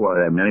practice was,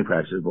 they had many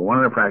practices, but one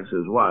of the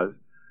practices was,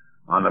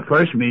 on the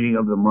first meeting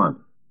of the month,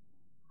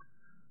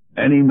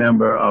 any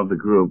member of the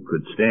group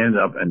could stand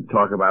up and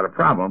talk about a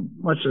problem,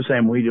 much the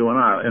same we do in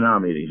our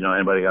meetings. You know,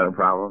 anybody got a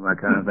problem, that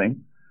kind of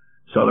thing.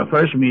 So the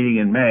first meeting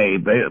in May,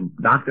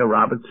 Dr.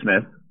 Robert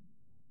Smith,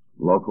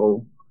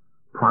 local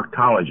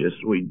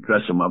proctologist, we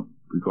dress him up,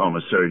 we call him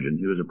a surgeon.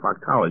 He was a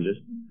proctologist.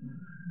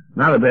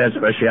 Not a bad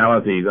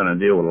specialty. You're going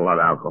to deal with a lot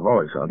of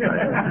alcoholics, I'll tell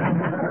you.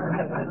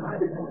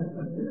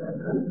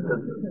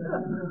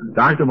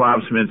 Dr.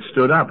 Bob Smith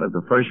stood up at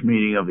the first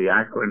meeting of the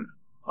Akron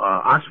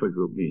Oxford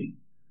Group meeting.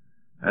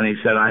 And he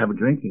said, I have a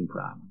drinking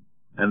problem.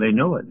 And they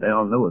knew it. They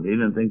all knew it. He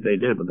didn't think they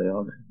did, but they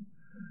all did.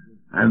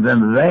 And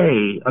then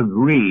they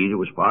agreed, it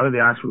was part of the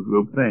Oxford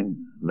Group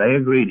thing, they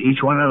agreed,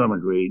 each one of them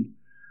agreed,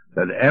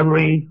 that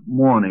every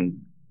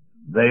morning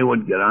they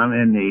would get on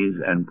their knees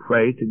and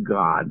pray to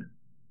God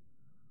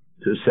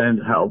to send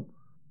help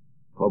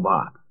for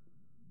Bob.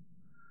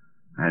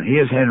 And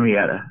here's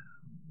Henrietta,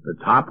 the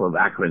top of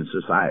Akron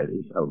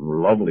society, a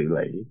lovely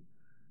lady,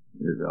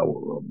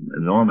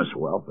 enormous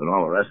wealth and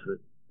all the rest of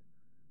it.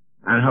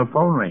 And her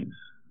phone rings.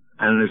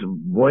 And there's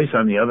a voice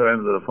on the other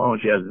end of the phone,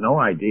 she has no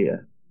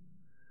idea,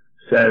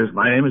 says,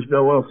 my name is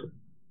Bill Wilson.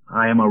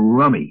 I am a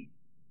rummy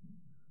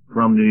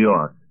from New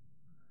York.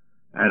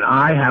 And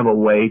I have a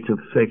way to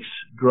fix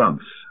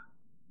drunks.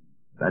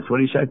 That's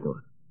what he said to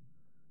her.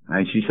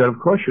 And she said, of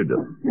course you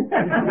do.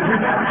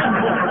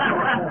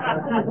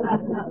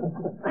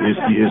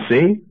 You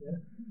see?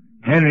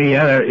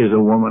 Henrietta is a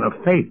woman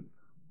of faith.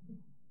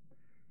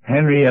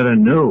 Henrietta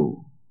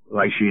knew,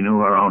 like she knew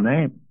her own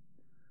name,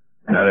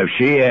 that if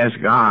she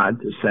asked God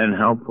to send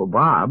help for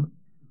Bob,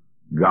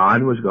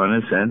 God was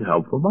going to send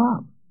help for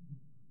Bob.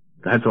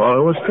 That's all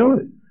there was to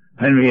it.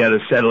 Henrietta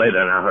said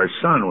later, now her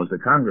son was a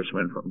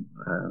congressman from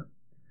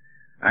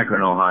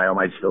Akron, Ohio,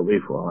 might still be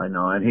for all I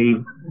know, and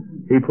he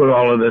put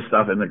all of this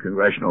stuff in the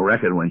Congressional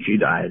Record when she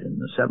died in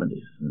the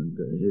 70s, and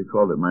he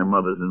called it My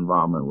Mother's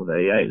Involvement with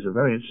AA. It's a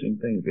very interesting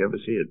thing if you ever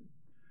see it.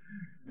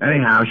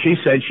 Anyhow, she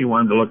said she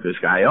wanted to look this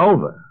guy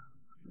over,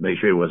 make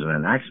sure he wasn't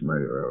an axe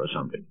murderer or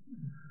something.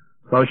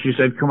 So she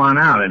said, come on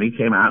out, and he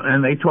came out,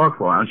 and they talked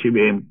for a while, and she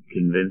became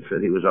convinced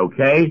that he was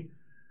okay.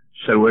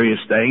 She said, where are you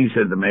staying? He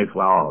said, the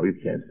Mayflower. Oh, you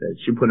can't stay.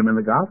 She put him in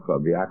the golf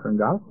club, the Akron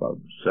Golf Club,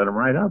 set him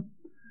right up.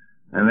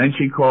 And then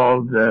she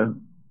called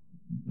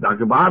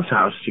Dr. Bob's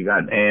house. She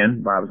got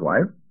Ann, Bob's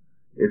wife.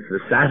 It's the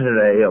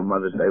Saturday of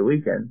Mother's Day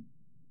weekend.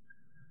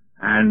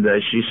 And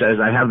she says,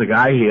 I have the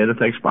guy here to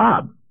fix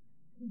Bob.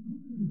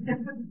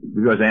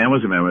 Because Ann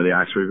was a member of the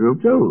Oxford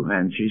group, too.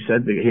 And she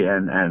said,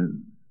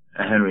 and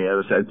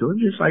Henrietta said to him,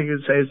 just like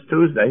you'd say it's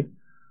Tuesday,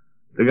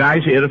 the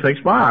guy's here to fix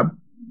Bob.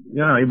 You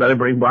know, you better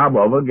bring Bob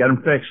over and get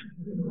him fixed.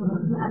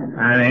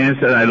 And Ann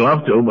said, I'd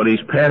love to, but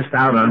he's passed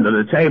out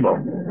under the table.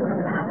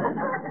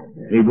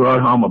 He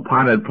brought home a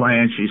potted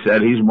plant. She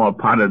said, he's more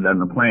potted than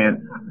the plant.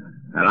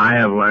 And I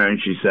have learned,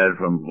 she said,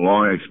 from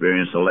long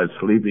experience to let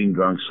sleeping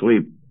drunks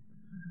sleep.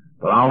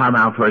 But I'll have him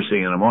out first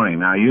thing in the morning.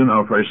 Now, you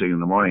know first thing in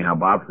the morning how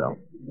Bob felt.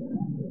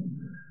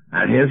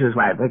 And here's his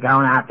wife. We're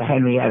going out to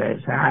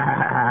Henrietta's.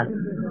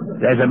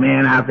 There's a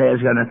man out there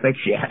who's going to fix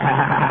you.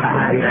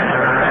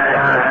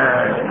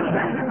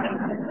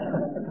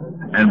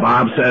 And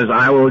Bob says,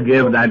 I will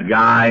give that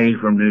guy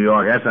from New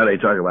York. That's how they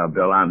talk about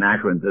Bill out in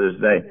Akron to this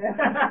day.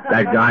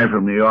 That guy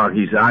from New York.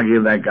 He said, I'll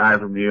give that guy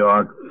from New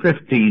York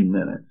 15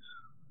 minutes.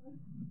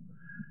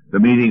 The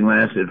meeting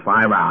lasted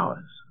 5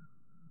 hours.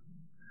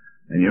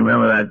 And you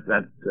remember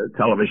that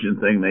television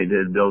thing they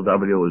did, Bill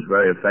W. was a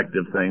very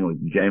effective thing with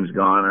James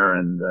Garner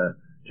and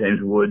James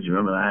Woods. You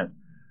remember that?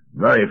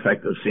 Very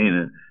effective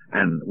scene.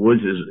 And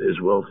Woods is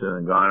Wilson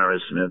and Garner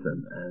is Smith.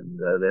 And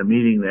they're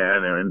meeting there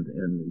and they're in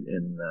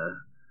the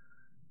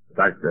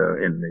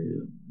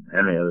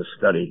Henrietta's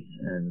study.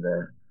 And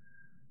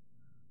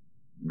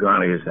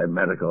Garner has had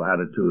medical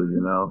attitude,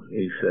 you know.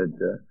 He said,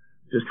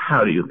 just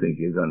how do you think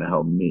you're going to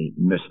help me,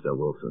 Mr.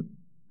 Wilson?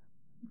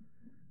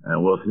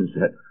 And Wilson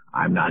said,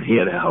 I'm not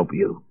here to help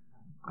you.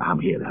 I'm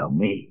here to help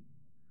me,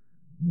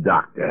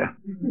 doctor.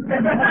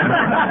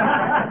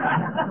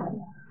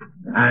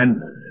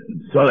 And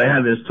so they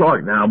had this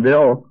talk. Now,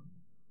 Bill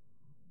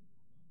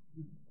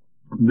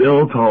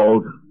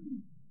told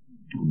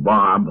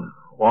Bob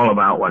all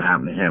about what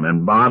happened to him.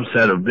 And Bob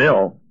said of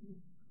Bill,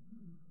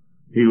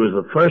 he was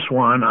the first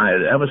one I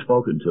had ever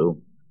spoken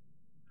to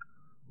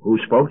who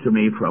spoke to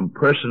me from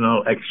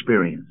personal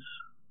experience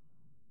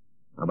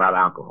about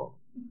alcohol.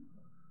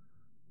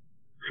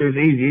 It's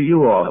easy.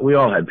 We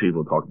all had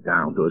people talk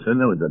down to us, and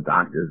there were the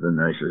doctors, the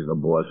nurses, the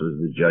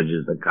bosses, the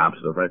judges, the cops,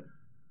 the friends.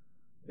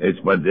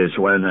 But it's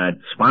when that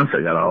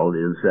sponsor got a hold of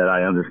you and said,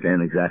 I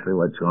understand exactly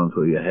what's going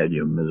through your head,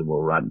 you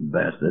miserable, rotten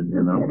bastard,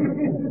 you know.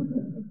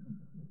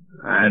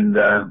 And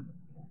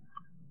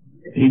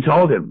he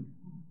told him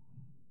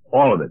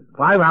all of it,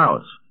 5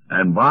 hours.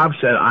 And Bob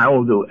said, I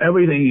will do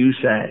everything you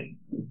say.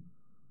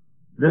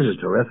 This is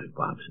terrific,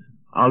 Bob said.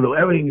 I'll do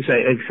everything you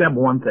say except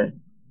one thing.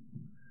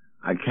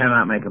 I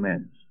cannot make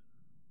amends.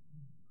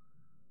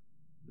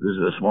 This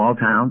is a small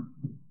town.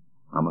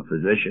 I'm a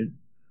physician.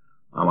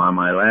 I'm on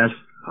my last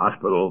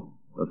hospital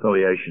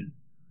affiliation.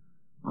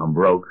 I'm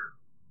broke.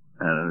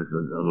 And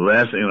the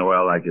last thing in the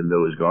world I can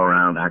do is go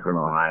around Akron,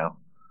 Ohio,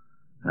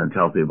 and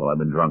tell people I've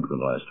been drunk for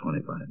the last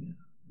 25 years.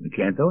 You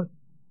can't do it.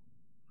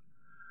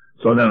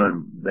 So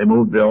then they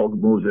Bill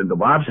moves into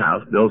Bob's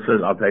house. Bill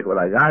says, I'll take what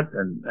I got,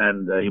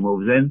 and he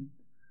moves in.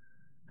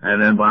 And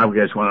then Bob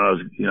gets one of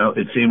those, you know,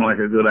 it seemed like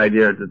a good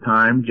idea at the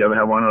time. Did you ever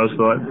have one of those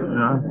thoughts? You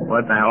know,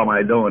 what the hell am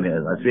I doing here?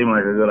 It seemed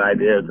like a good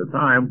idea at the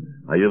time.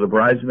 Are you the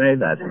bridesmaid?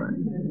 That's right.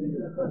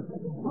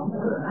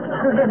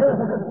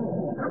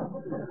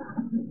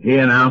 He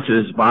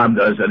announces, Bob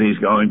does, that he's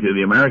going to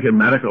the American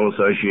Medical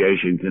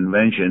Association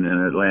convention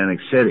in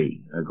Atlantic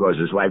City. Of course,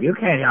 his wife, you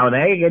can't go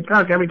there. You get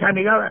drunk every time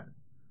you go there.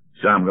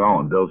 He said, I'm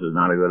going. Bill says,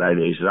 not a good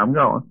idea. He says, I'm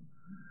going.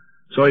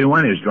 So he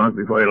went. He was drunk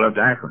before he left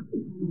Akron.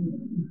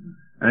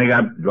 And he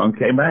got drunk,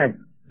 came back.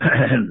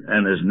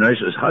 and his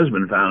nurse's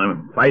husband found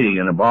him fighting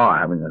in a bar,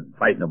 having a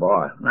fight in a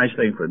bar. Nice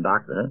thing for a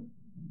doctor, huh?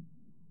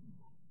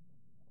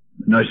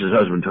 The nurse's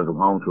husband took him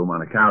home, threw him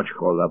on a couch,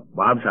 called up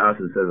Bob's house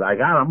and says, I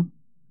got him.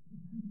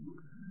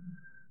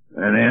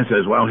 And Ann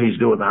says, well, he's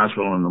due at the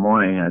hospital in the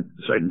morning at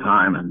a certain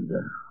time, and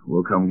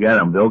we'll come get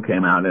him. Bill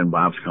came out in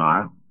Bob's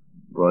car,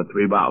 brought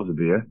 3 bottles of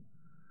beer,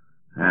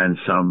 and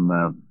some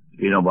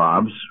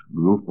Bobs,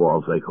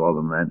 goofballs they called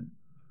them then.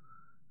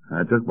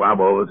 I took Bob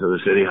over to the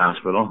city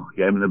hospital,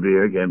 gave him the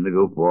beer, gave him the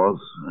goofballs,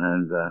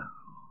 and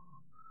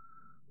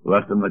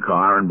left him the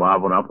car, and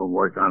Bob went up and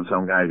worked on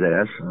some guy's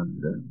ass,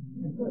 and,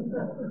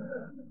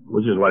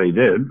 which is what he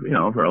did,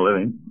 for a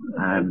living.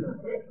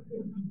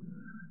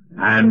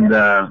 And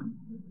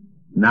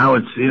now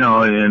it's,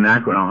 in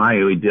Akron,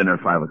 Ohio, we eat dinner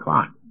at 5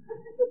 o'clock.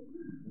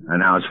 And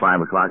now it's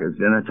 5 o'clock, it's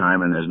dinner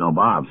time, and there's no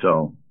Bob,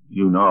 so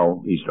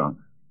he's drunk.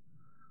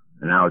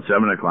 And now it's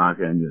 7 o'clock,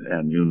 and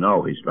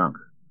he's drunk.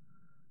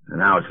 And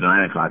now it's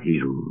 9 o'clock,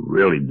 he's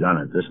really done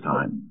it this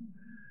time.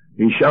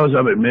 He shows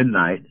up at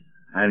midnight,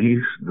 and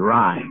he's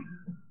dry.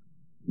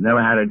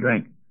 Never had a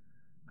drink.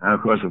 And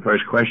of course the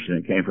first question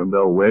that came from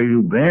Bill, where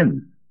you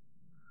been?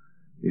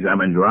 He said, I've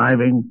been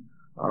driving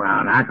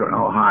around Akron,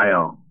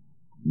 Ohio,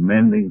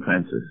 mending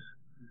fences.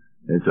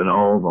 It's an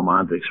old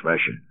Vermont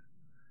expression.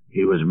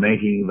 He was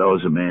making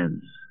those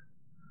amends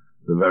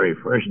the very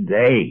first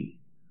day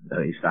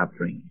that he stopped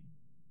drinking.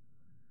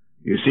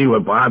 You see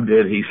what Bob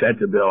did, he said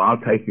to Bill,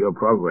 I'll take your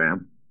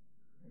program,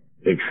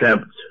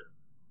 except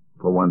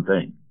for one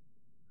thing.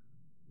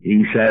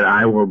 He said,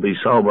 I will be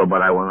sober,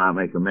 but I will not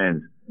make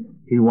amends.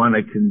 He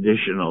wanted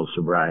conditional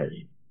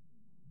sobriety.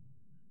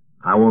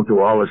 I won't do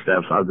all the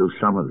steps, I'll do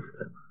some of the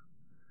steps.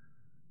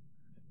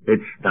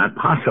 It's not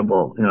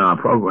possible in our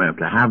program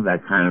to have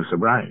that kind of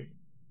sobriety.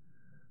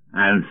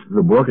 And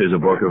the book is a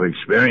book of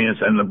experience,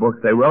 and the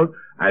book they wrote,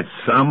 at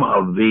some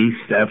of these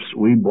steps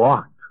we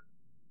balked.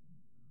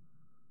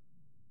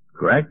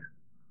 Correct?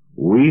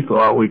 We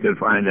thought we could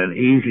find an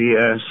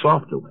easier,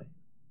 softer way.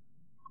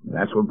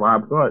 That's what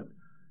Bob thought.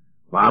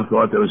 Bob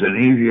thought there was an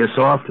easier,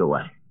 softer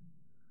way.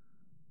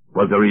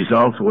 But the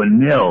results were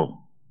nil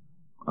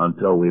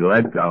until we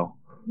let go.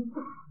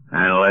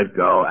 And let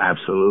go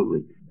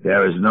absolutely.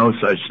 There is no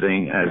such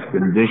thing as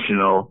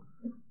conditional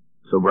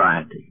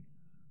sobriety.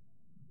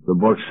 The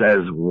book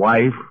says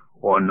wife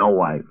or no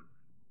wife.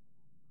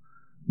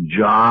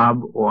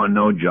 Job or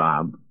no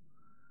job.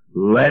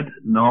 Let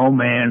no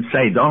man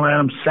say, don't let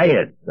him say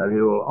it, that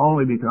he will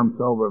only become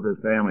sober if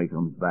his family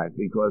comes back,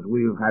 because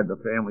we've had the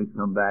families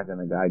come back and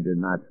the guy did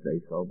not stay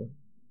sober.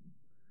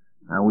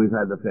 And we've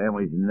had the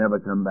families never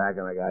come back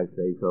and the guy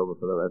stays sober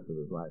for the rest of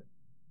his life.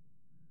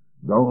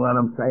 Don't let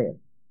him say it,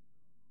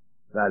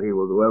 that he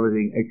will do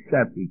everything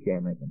except he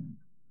can't make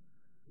amends.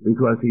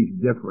 Because he's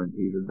different,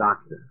 he's a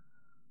doctor.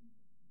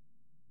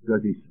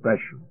 Because he's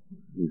special,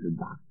 he's a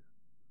doctor.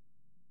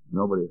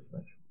 Nobody is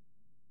special.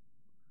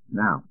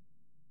 Now,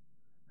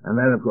 and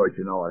then, of course,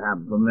 you know what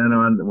happened. From then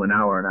on,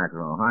 now we're in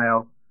Akron,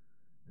 Ohio,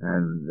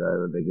 and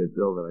they get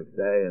billed the next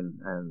day,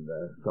 and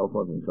so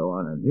forth and so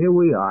on. And here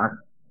we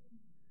are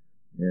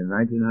in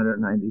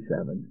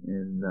 1997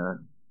 in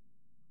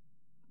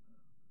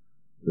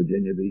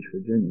Virginia Beach,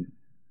 Virginia.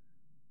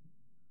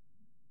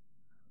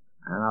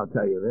 And I'll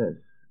tell you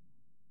this,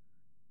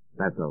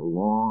 that's a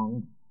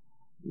long,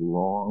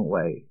 long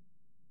way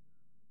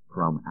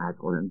from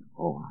Akron,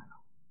 Ohio.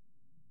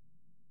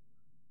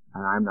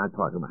 And I'm not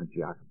talking about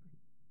geography.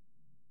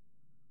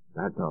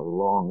 That's a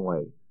long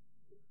way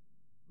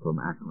from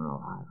Akron,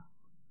 Ohio.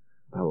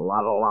 A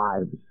lot of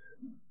lives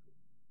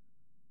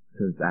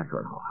since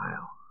Akron,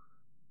 Ohio.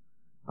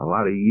 A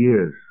lot of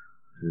years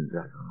since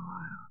Akron,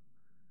 Ohio.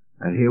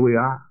 And here we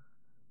are,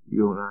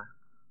 you and I.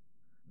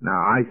 Now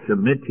I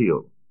submit to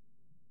you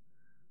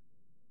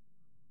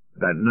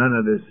that none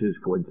of this is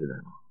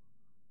coincidental.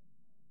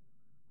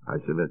 I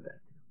submit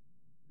that.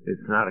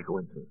 It's not a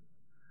coincidence.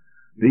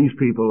 These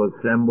people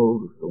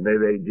assembled the way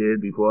they did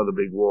before the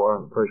big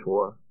war, the first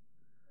war.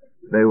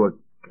 They were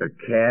a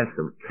cast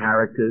of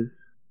characters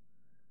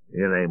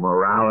in a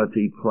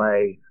morality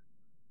play,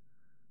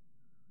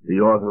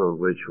 the author of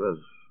which was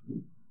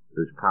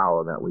this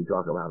Power that we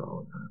talk about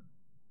all the time.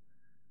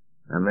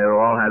 And they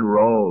all had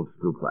roles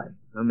to play.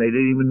 And they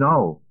didn't even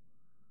know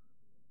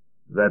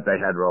that they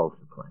had roles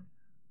to play.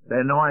 They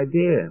had no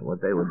idea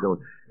what they were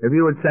doing. If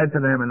you had said to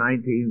them in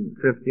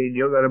 1915,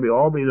 you're going to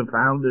all be the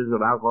founders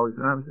of Alcoholics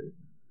Anonymous.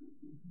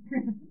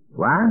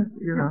 What?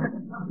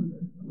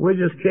 We're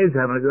just kids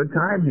having a good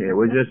time here.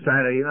 We're just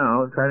trying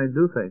to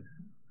do things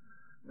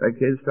that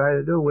kids try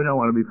to do. We don't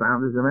want to be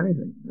founders of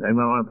anything. They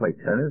don't want to play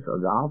tennis or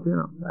golf,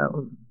 that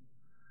was.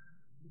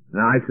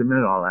 Now I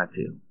submit all that to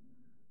you.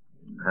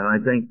 And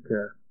I think,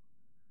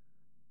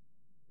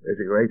 it's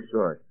a great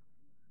story.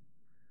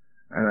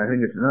 And I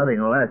think it's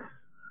nothing less,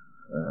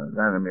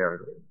 than a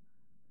miracle.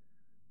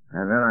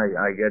 And then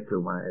I get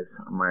to my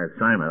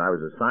assignment. I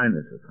was assigned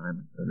this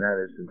assignment, and that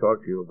is to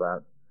talk to you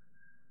about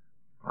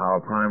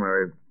our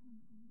primary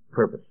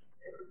purpose.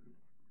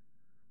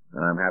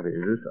 And I'm happy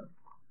to do so.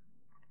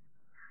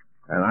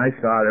 And I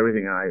start,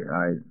 everything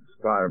I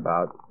start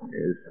about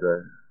is,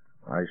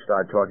 I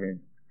start talking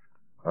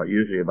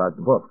usually about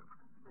the book.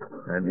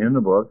 And in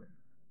the book,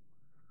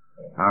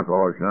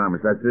 Alcoholics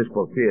Anonymous, that's this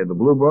book here, the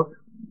blue book.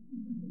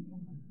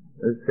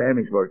 This is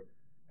Sammy's book.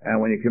 And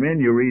when you come in,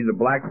 you read the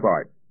black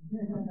part.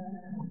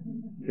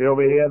 See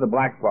over here, the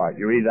black part.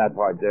 You read that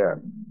part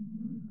there.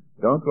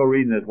 Don't go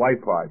reading this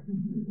white part.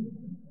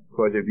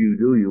 Because if you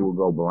do, you will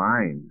go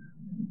blind.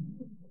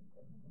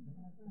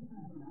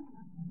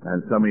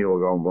 And some of you are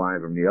going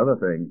blind from the other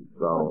thing,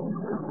 so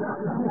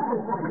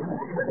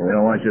we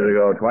don't want you to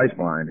go twice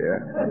blind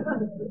here.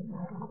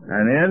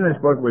 And then this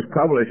book was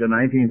published in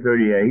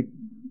 1938,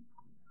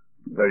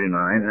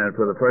 39, and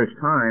for the first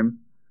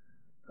time,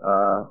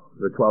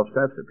 the 12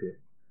 steps appeared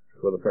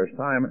for the first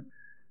time.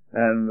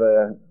 And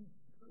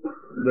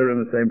they're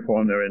in the same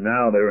form they're in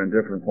now. They were in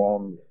different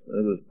forms.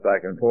 It was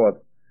back and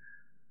forth.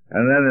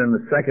 And then in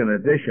the second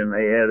edition,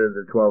 they added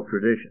the 12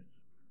 traditions.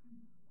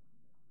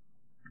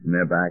 And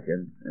they're back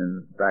in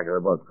the back of the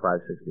book,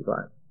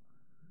 565,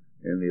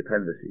 in the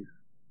appendices.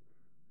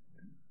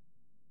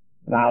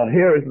 Now,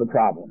 here is the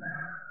problem.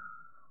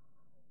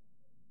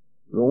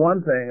 The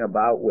one thing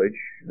about which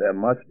there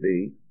must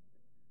be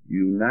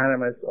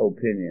unanimous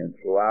opinion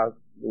throughout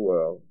the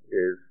world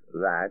is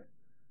that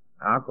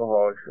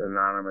Alcoholics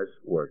Anonymous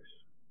works.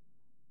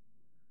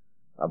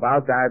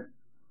 About that,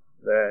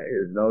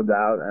 there is no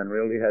doubt, and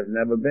really has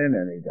never been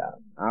any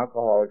doubt.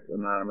 Alcoholics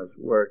Anonymous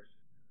works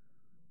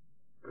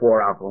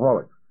for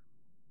alcoholics.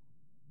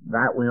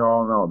 That we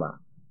all know about.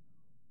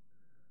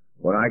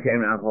 When I came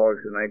to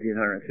Alcoholics in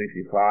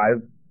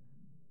 1965,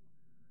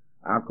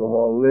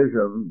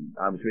 alcoholism,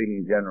 I'm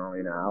speaking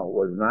generally now,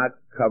 was not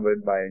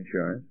covered by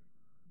insurance.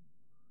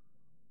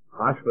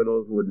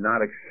 Hospitals would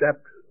not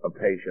accept a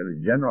patient.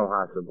 A general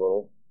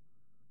hospital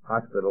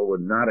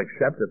would not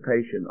accept a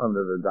patient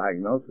under the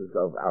diagnosis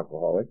of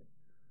alcoholic.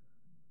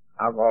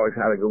 Alcoholics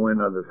had to go in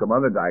under some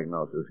other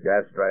diagnosis,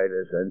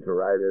 gastritis,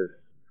 enteritis,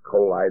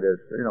 colitis,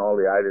 all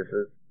the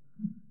itises.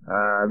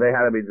 They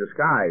had to be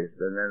disguised,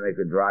 and then they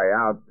could dry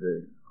out,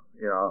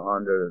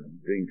 under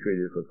being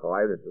treated for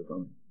colitis or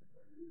something.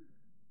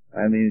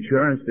 And the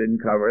insurance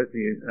didn't cover it.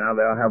 Now,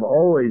 there have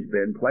always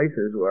been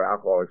places where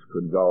alcoholics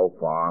could go,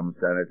 farms,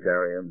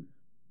 sanitariums.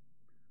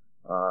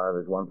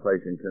 There's one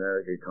place in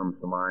Connecticut comes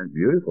to mind,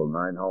 beautiful,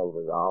 9 holes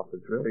of golf.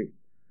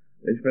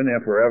 It's been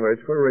there forever.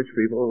 It's for rich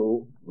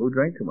people who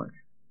drink too much.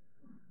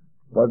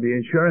 But the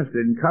insurance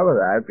didn't cover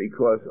that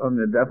because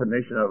under the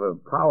definition of a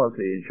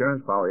policy,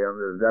 insurance policy,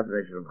 under the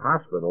definition of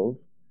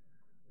hospitals,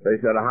 they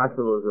said a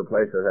hospital is a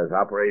place that has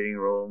operating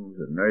rooms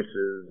and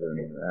nurses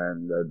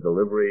and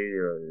delivery,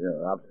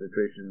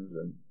 obstetricians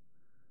and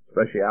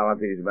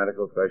specialities,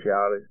 medical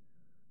specialities.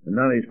 And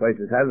none of these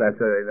places had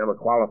that, so they never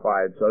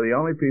qualified. So the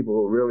only people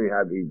who really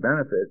had the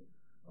benefit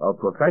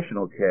of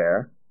professional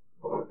care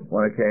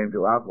when it came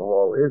to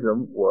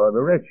alcoholism were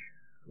the rich,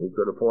 who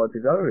could afford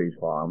to go to these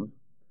farms.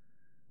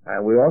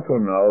 And we also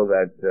know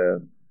that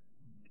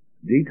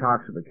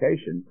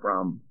detoxification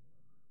from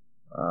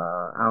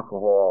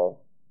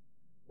alcohol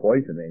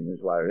poisoning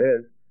is what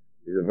it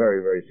is a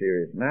very, very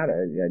serious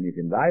matter, and you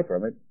can die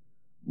from it,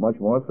 much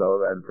more so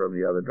than from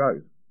the other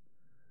drugs.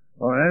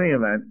 Well, in any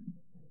event,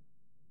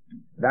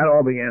 that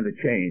all began to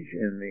change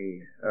in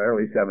the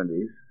early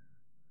 70s,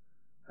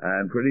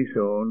 and pretty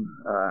soon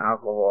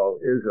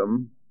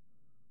alcoholism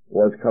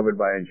was covered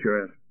by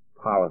insurance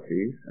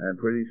policies, and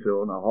pretty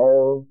soon a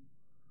whole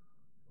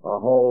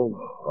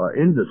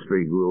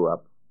industry grew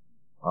up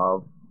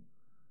of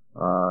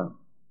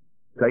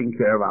taking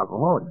care of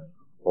alcoholics,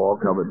 all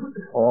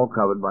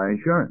covered by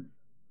insurance.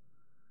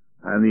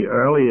 And the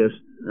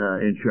earliest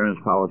insurance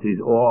policies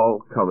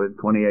all covered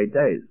 28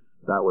 days.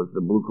 That was the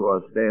Blue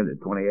Cross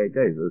standard, 28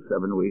 days. It was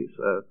 7 weeks,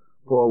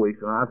 4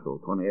 weeks in hospital,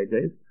 28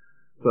 days.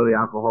 So the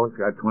alcoholics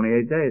got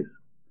 28 days.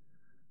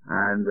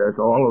 And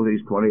so all of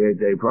these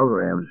 28-day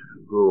programs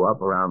grew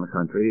up around the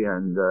country,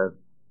 and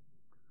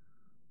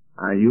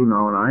you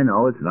know and I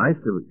know it's nice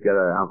to get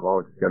an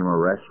alcoholic, get them a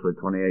rest for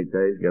 28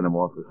 days, get them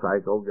off the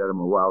cycle, get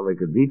them they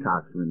could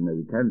detox them in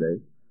maybe 10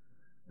 days.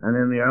 And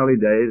in the early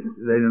days,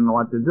 they didn't know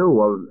what to do.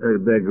 Well,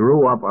 they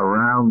grew up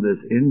around this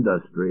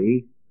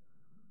industry,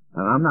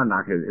 and I'm not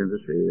knocking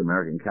industry,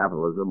 American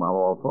capitalism, I'm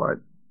all for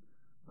it.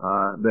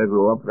 They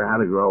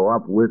had to grow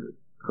up with,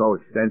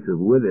 coextensive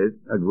with it,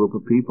 a group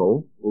of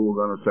people who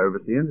were going to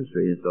service the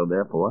industry. And so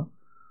therefore,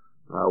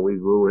 we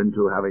grew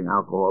into having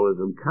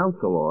alcoholism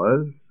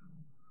counselors,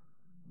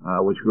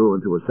 which grew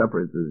into a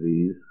separate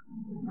disease.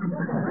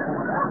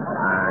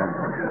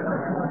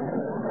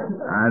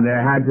 And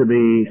there had to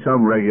be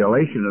some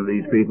regulation of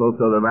these people,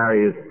 so the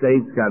various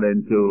states got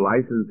into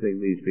licensing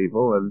these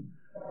people, and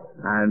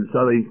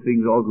so these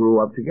things all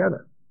grew up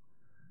together.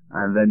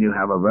 And then you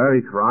have a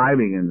very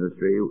thriving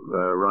industry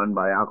run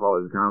by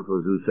alcoholism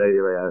counselors who say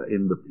they are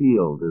in the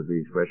field, is the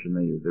expression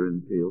they use. They're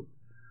in the field.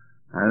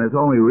 And it's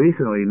only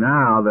recently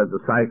now that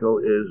the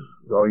cycle is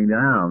going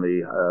down.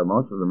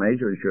 Most of the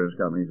major insurance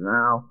companies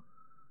now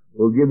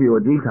will give you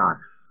a detox,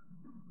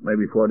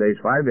 maybe 4 days,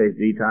 5 days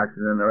detox,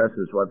 and then the rest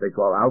is what they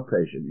call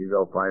outpatient. You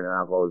go find an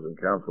alcoholism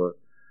counselor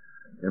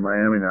in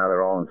Miami now,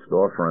 they're all in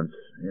storefronts,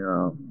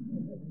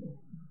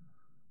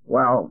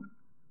 Well,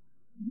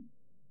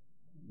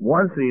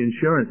 once the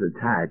insurance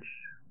attached,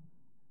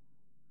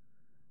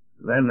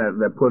 then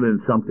they put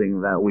in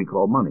something that we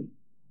call money.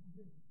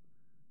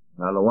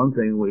 Now, the one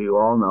thing we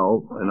all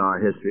know in our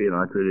history and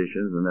our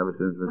traditions, and ever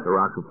since Mr.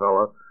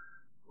 Rockefeller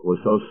was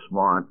so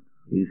smart,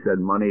 he said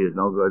money is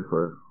no good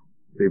for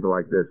people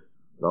like this.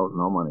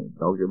 No money.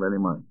 Don't give any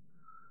money.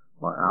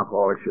 Well,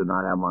 alcoholics should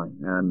not have money,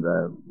 and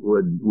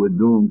we're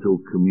doomed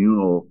to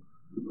communal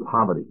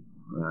poverty,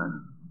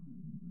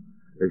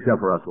 except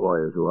for us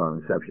lawyers who are an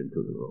exception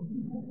to the rule,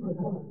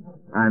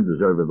 and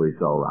deservedly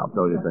so, Ralph,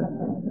 don't you think?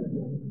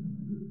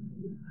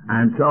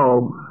 And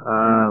so,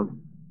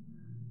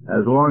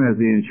 as long as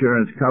the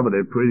insurance covered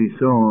it, pretty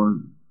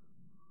soon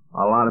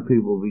a lot of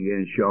people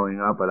began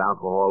showing up at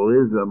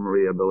alcoholism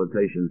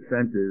rehabilitation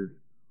centers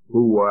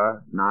who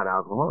were not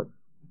alcoholics.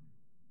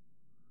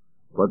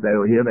 But they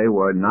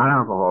were not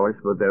alcoholics,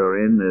 but they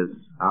were in this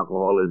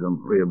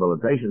alcoholism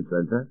rehabilitation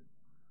center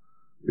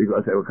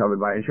because they were covered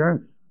by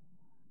insurance.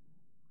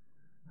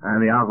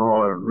 And the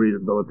alcohol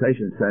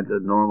rehabilitation center,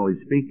 normally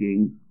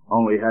speaking,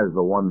 only has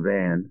the one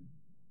van.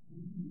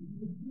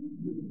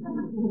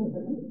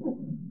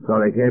 So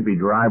they can't be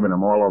driving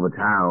them all over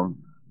town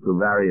to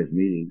various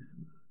meetings.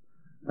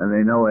 And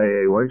they know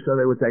AA works, so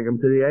they would take them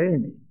to the AA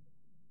meeting.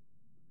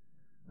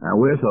 And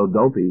we're so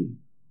dopey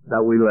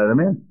that we let them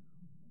in.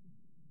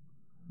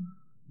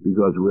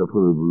 Because we're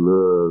full of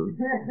love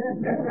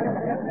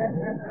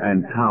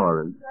and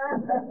tolerance.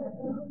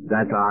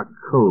 That's our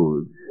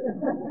code.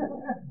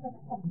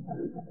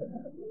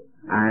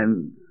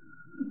 And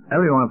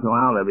every once in a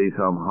while there'll be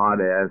some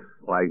hard ass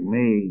like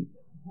me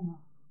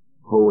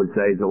who would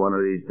say to one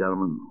of these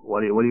gentlemen,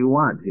 what do you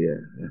want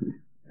here?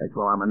 That's,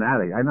 well, I'm an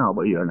addict. I know,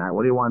 but you're not.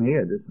 What do you want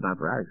here? This is not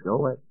for addicts. Go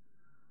away.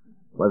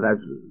 But that's,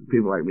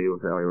 people like me were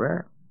fairly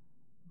rare.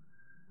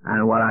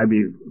 And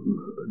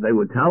they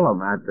would tell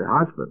them at the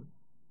hospital,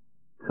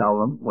 tell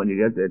them when you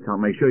get there,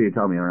 make sure you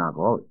tell me you're an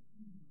alcoholic.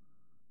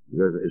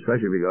 Because,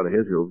 especially if you go to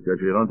his group, because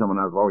if you don't tell him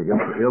an alcoholic,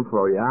 he'll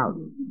throw you out.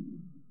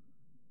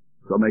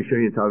 So make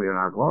sure you tell me you're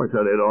an alcoholic.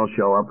 So they'd all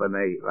show up and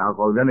then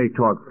they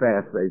talk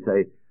fast. They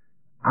say,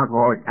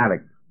 alcoholic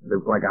addict.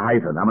 It's like a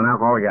hyphen. I'm an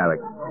alcoholic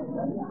addict.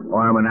 Or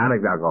I'm an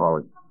addict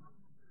alcoholic.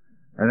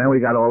 And then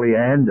we got all the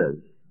andas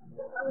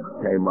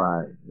came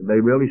by. They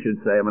really should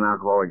say I'm an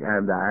alcoholic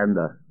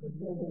anda.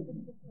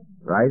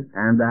 Right?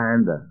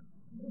 Anda.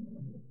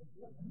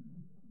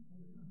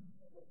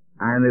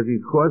 And if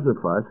you cause a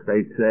fuss,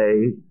 they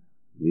say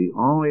the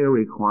only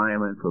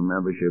requirement for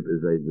membership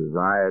is a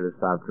desire to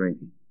stop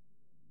drinking.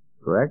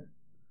 Correct?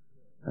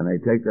 And they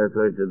take their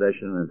third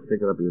tradition and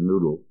stick it up your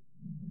noodle.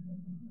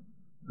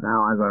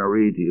 Now I'm going to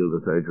read to you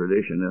the third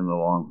tradition in the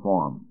long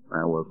form,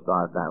 and we'll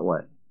start that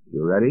way.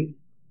 You ready?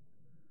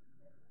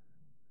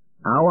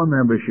 Our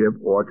membership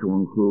ought to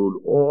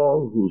include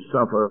all who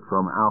suffer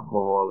from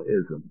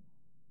alcoholism.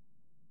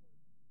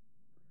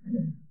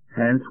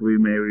 Hence, we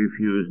may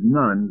refuse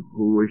none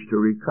who wish to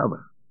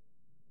recover.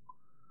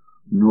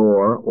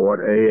 Nor ought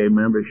AA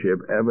membership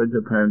ever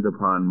depend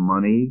upon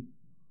money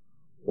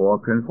or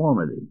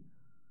conformity.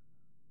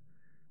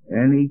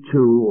 Any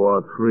 2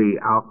 or 3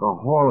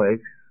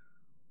 alcoholics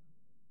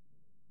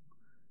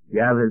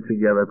gathered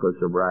together for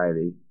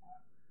sobriety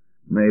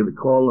may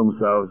call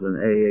themselves an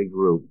AA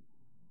group,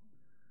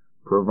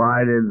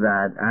 provided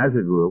that, as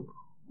a group,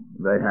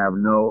 they have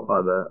no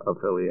other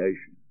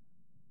affiliation.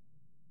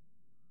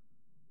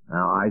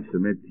 Now, I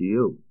submit to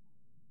you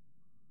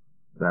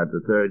that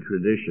the third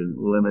tradition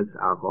limits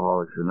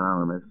Alcoholics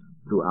Anonymous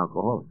to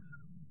alcoholics.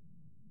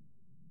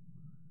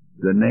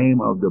 The name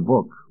of the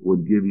book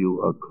would give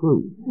you a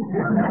clue.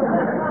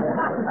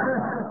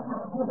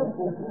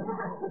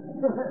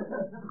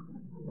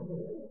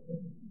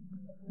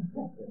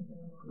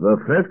 The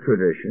fifth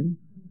tradition,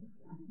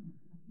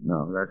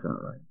 no, that's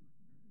not right.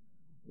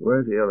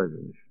 Where's the other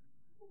tradition?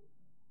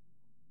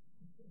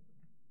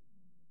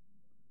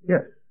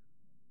 Yes,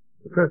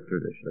 the fifth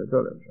tradition, I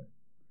thought that was right.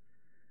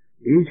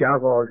 Each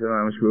Alcoholics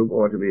Anonymous group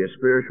ought to be a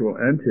spiritual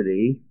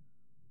entity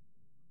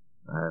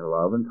and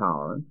love and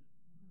tolerance.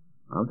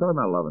 I'm talking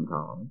about love and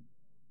tolerance.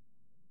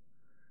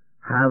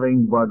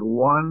 Having but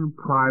one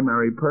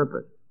primary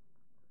purpose.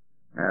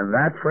 And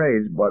that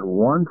phrase, but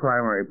one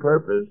primary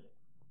purpose,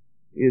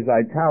 is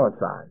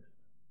italicized.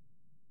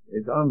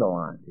 It's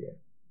underlined here.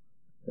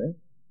 See?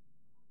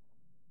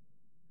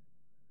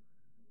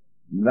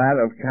 That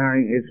of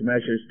carrying its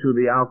message to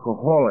the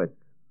alcoholic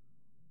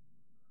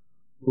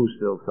who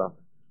still suffers.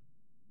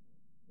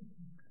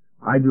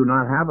 I do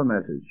not have a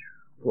message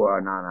for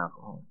a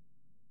non-alcoholic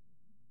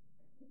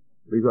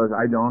because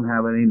I don't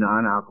have any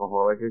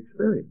non-alcoholic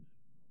experience.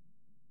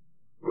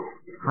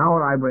 How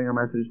would I bring a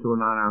message to a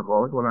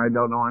non-alcoholic when I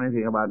don't know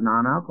anything about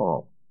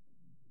non-alcohol?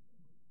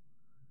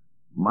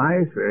 My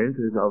experience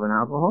is of an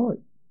alcoholic,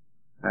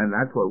 and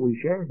that's what we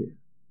share here.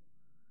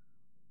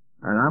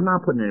 And I'm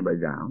not putting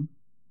anybody down,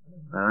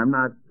 and I'm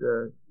not,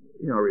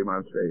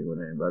 remonstrating with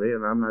anybody,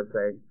 and I'm not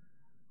saying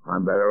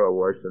I'm better or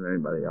worse than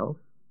anybody else.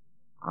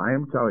 I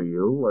am telling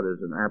you what is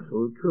an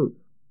absolute truth.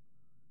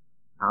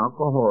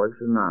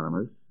 Alcoholics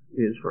Anonymous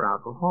is for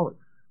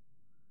alcoholics.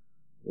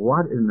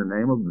 What in the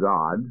name of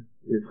God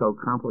is so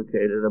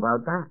complicated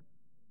about that?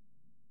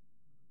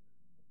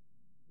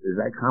 Is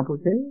that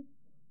complicated?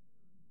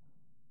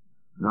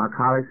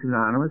 Narcotics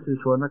Anonymous is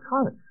for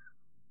narcotics.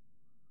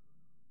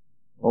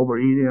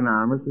 Overeating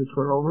Anonymous is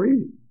for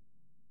overeating.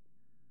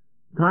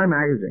 Time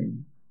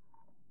Magazine,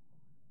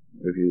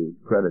 if you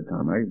credit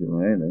Time Magazine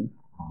with anything,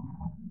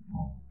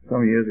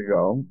 some years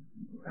ago,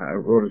 I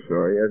wrote a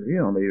story, as you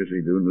know, they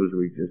usually do.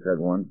 Newsweek just had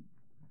one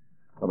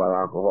about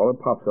alcohol.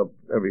 It pops up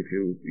every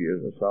few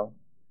years or so.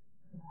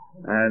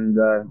 And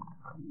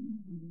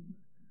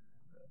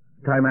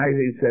Time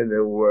magazine said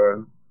there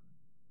were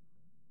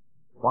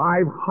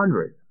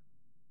 500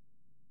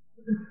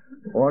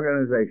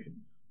 organizations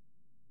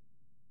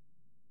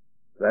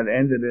that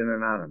ended in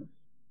anonymous.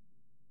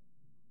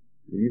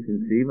 Can you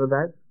conceive of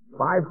that?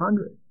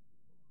 500.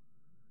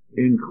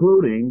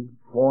 Including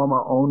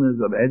former owners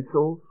of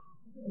Edsels,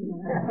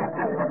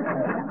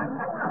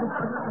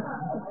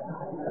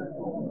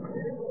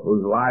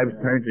 whose lives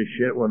turned to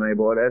shit when they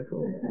bought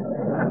Edsels.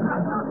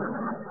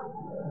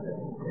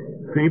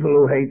 People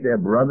who hate their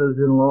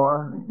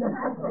brothers-in-law.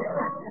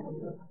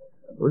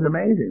 It was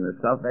amazing, the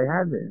stuff they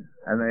had there.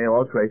 And they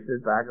all traced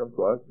it back, of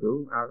course,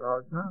 to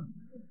Alcoholics Anonymous.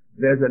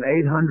 There's an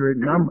 800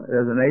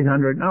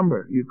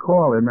 number. You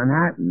call in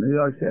Manhattan, New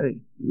York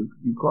City. You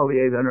call the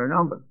 800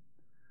 number.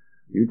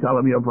 You tell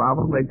them your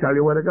problem, they tell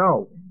you where to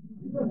go.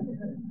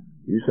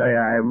 You say,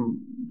 I'm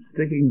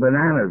sticking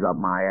bananas up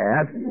my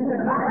ass,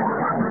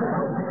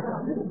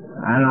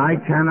 and I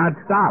cannot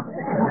stop.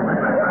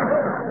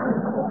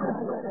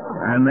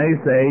 And they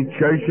say,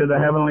 Church of the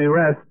Heavenly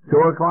Rest, 2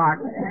 o'clock.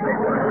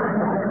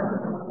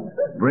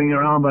 Bring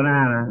your own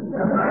banana.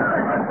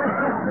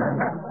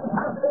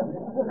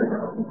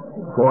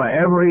 For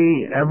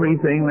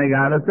everything they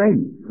got a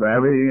thing. For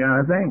everything they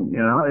got a thing.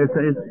 You know,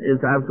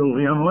 it's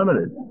absolutely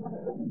unlimited.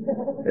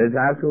 It's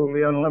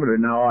absolutely unlimited.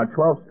 Now, our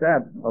 12th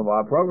step of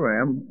our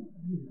program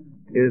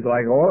is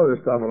like all of the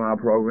stuff in our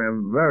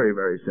program, very,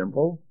 very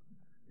simple.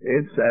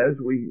 It says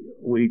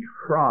we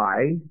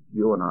try,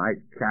 you and I,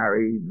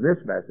 carry this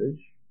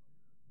message,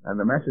 and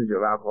the message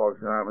of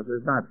Alcoholics Anonymous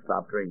is not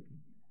stop drinking.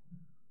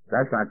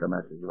 That's not the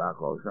message of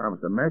Alcoholics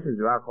Anonymous. The message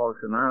of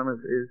Alcoholics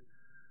Anonymous is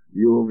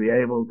you will be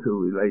able to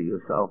relate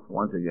yourself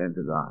once again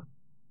to God.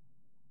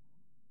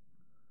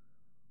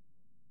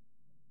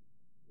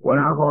 When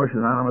Alcoholics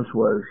Anonymous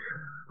was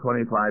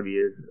 25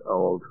 years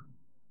old,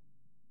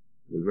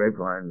 the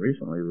Grapevine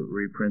recently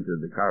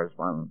reprinted the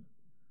correspondence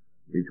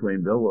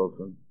between Bill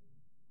Wilson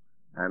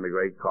and the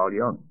great Carl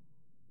Jung.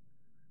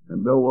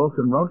 And Bill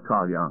Wilson wrote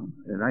Carl Jung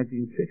in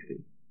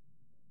 1960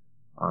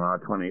 on our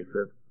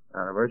 25th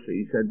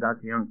anniversary. He said,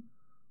 Dr. Jung,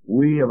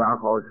 we of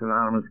Alcoholics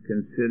Anonymous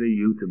consider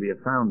you to be a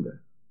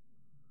founder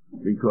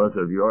because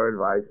of your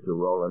advice to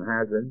Roland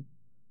Hazard,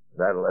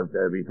 that led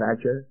to Debbie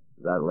Thatcher,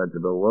 that led to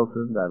Bill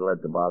Wilson, that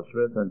led to Bob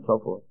Smith, and so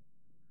forth.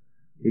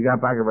 He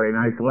got back a very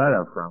nice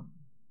letter from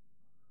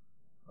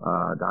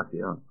Dr.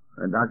 Jung.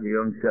 And Dr.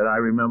 Jung said, I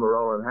remember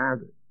Roland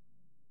Hazard.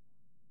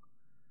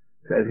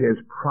 Said his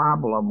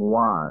problem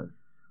was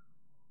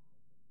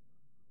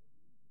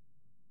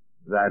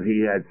that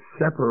he had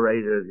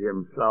separated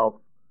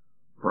himself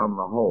from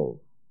the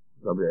whole,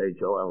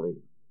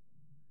 W-H-O-L-E,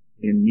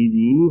 in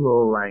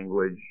medieval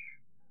language,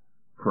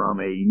 from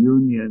a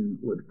union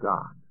with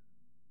God.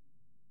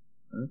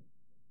 Huh?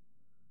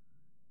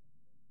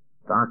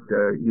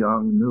 Dr.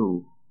 Jung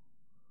knew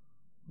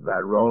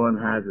that Roland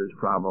Hazard's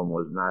problem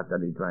was not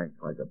that he drank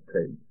like a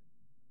pig.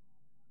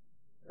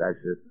 That's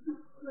just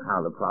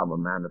how the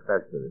problem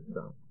manifested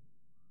itself.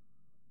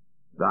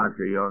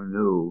 Dr. Jung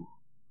knew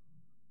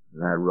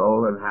that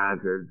Roland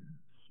Hazard's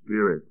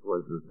spirit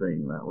was the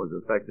thing that was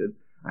affected,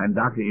 and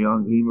Dr.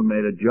 Jung even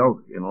made a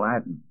joke in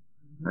Latin,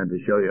 and to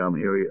show you I'm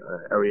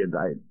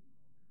erudite.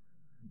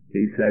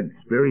 He said,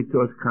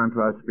 spiritus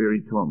contra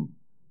spiritum.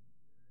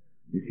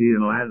 You see,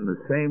 in Latin,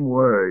 the same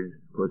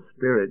word for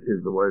spirit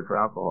is the word for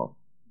alcohol.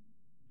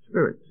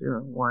 Spirits, you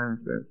know, wine and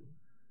spirits.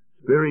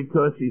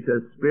 Spiritus, he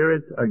says,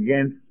 spirits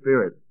against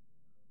spirit.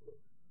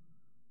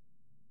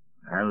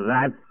 And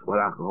that's what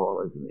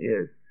alcoholism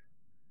is.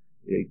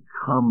 It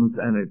comes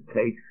and it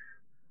takes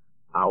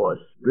our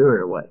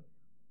spirit away.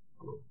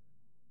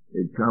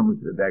 It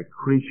comes, that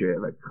creature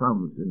that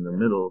comes in the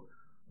middle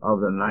of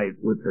the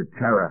night with the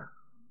terror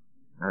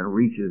and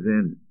reaches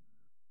in.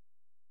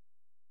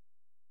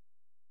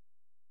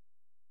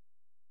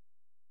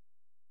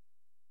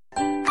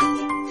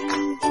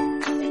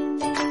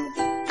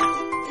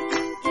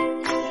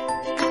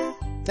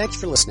 Thanks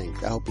for listening.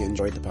 I hope you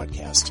enjoyed the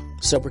podcast.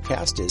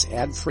 Sobercast is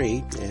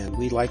ad-free, and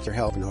we'd like your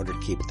help in order to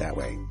keep it that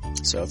way.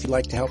 So if you'd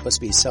like to help us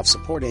be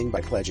self-supporting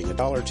by pledging $1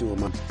 or $2 a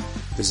month,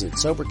 visit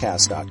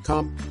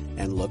Sobercast.com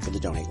and look for the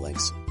donate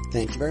links.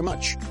 Thank you very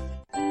much.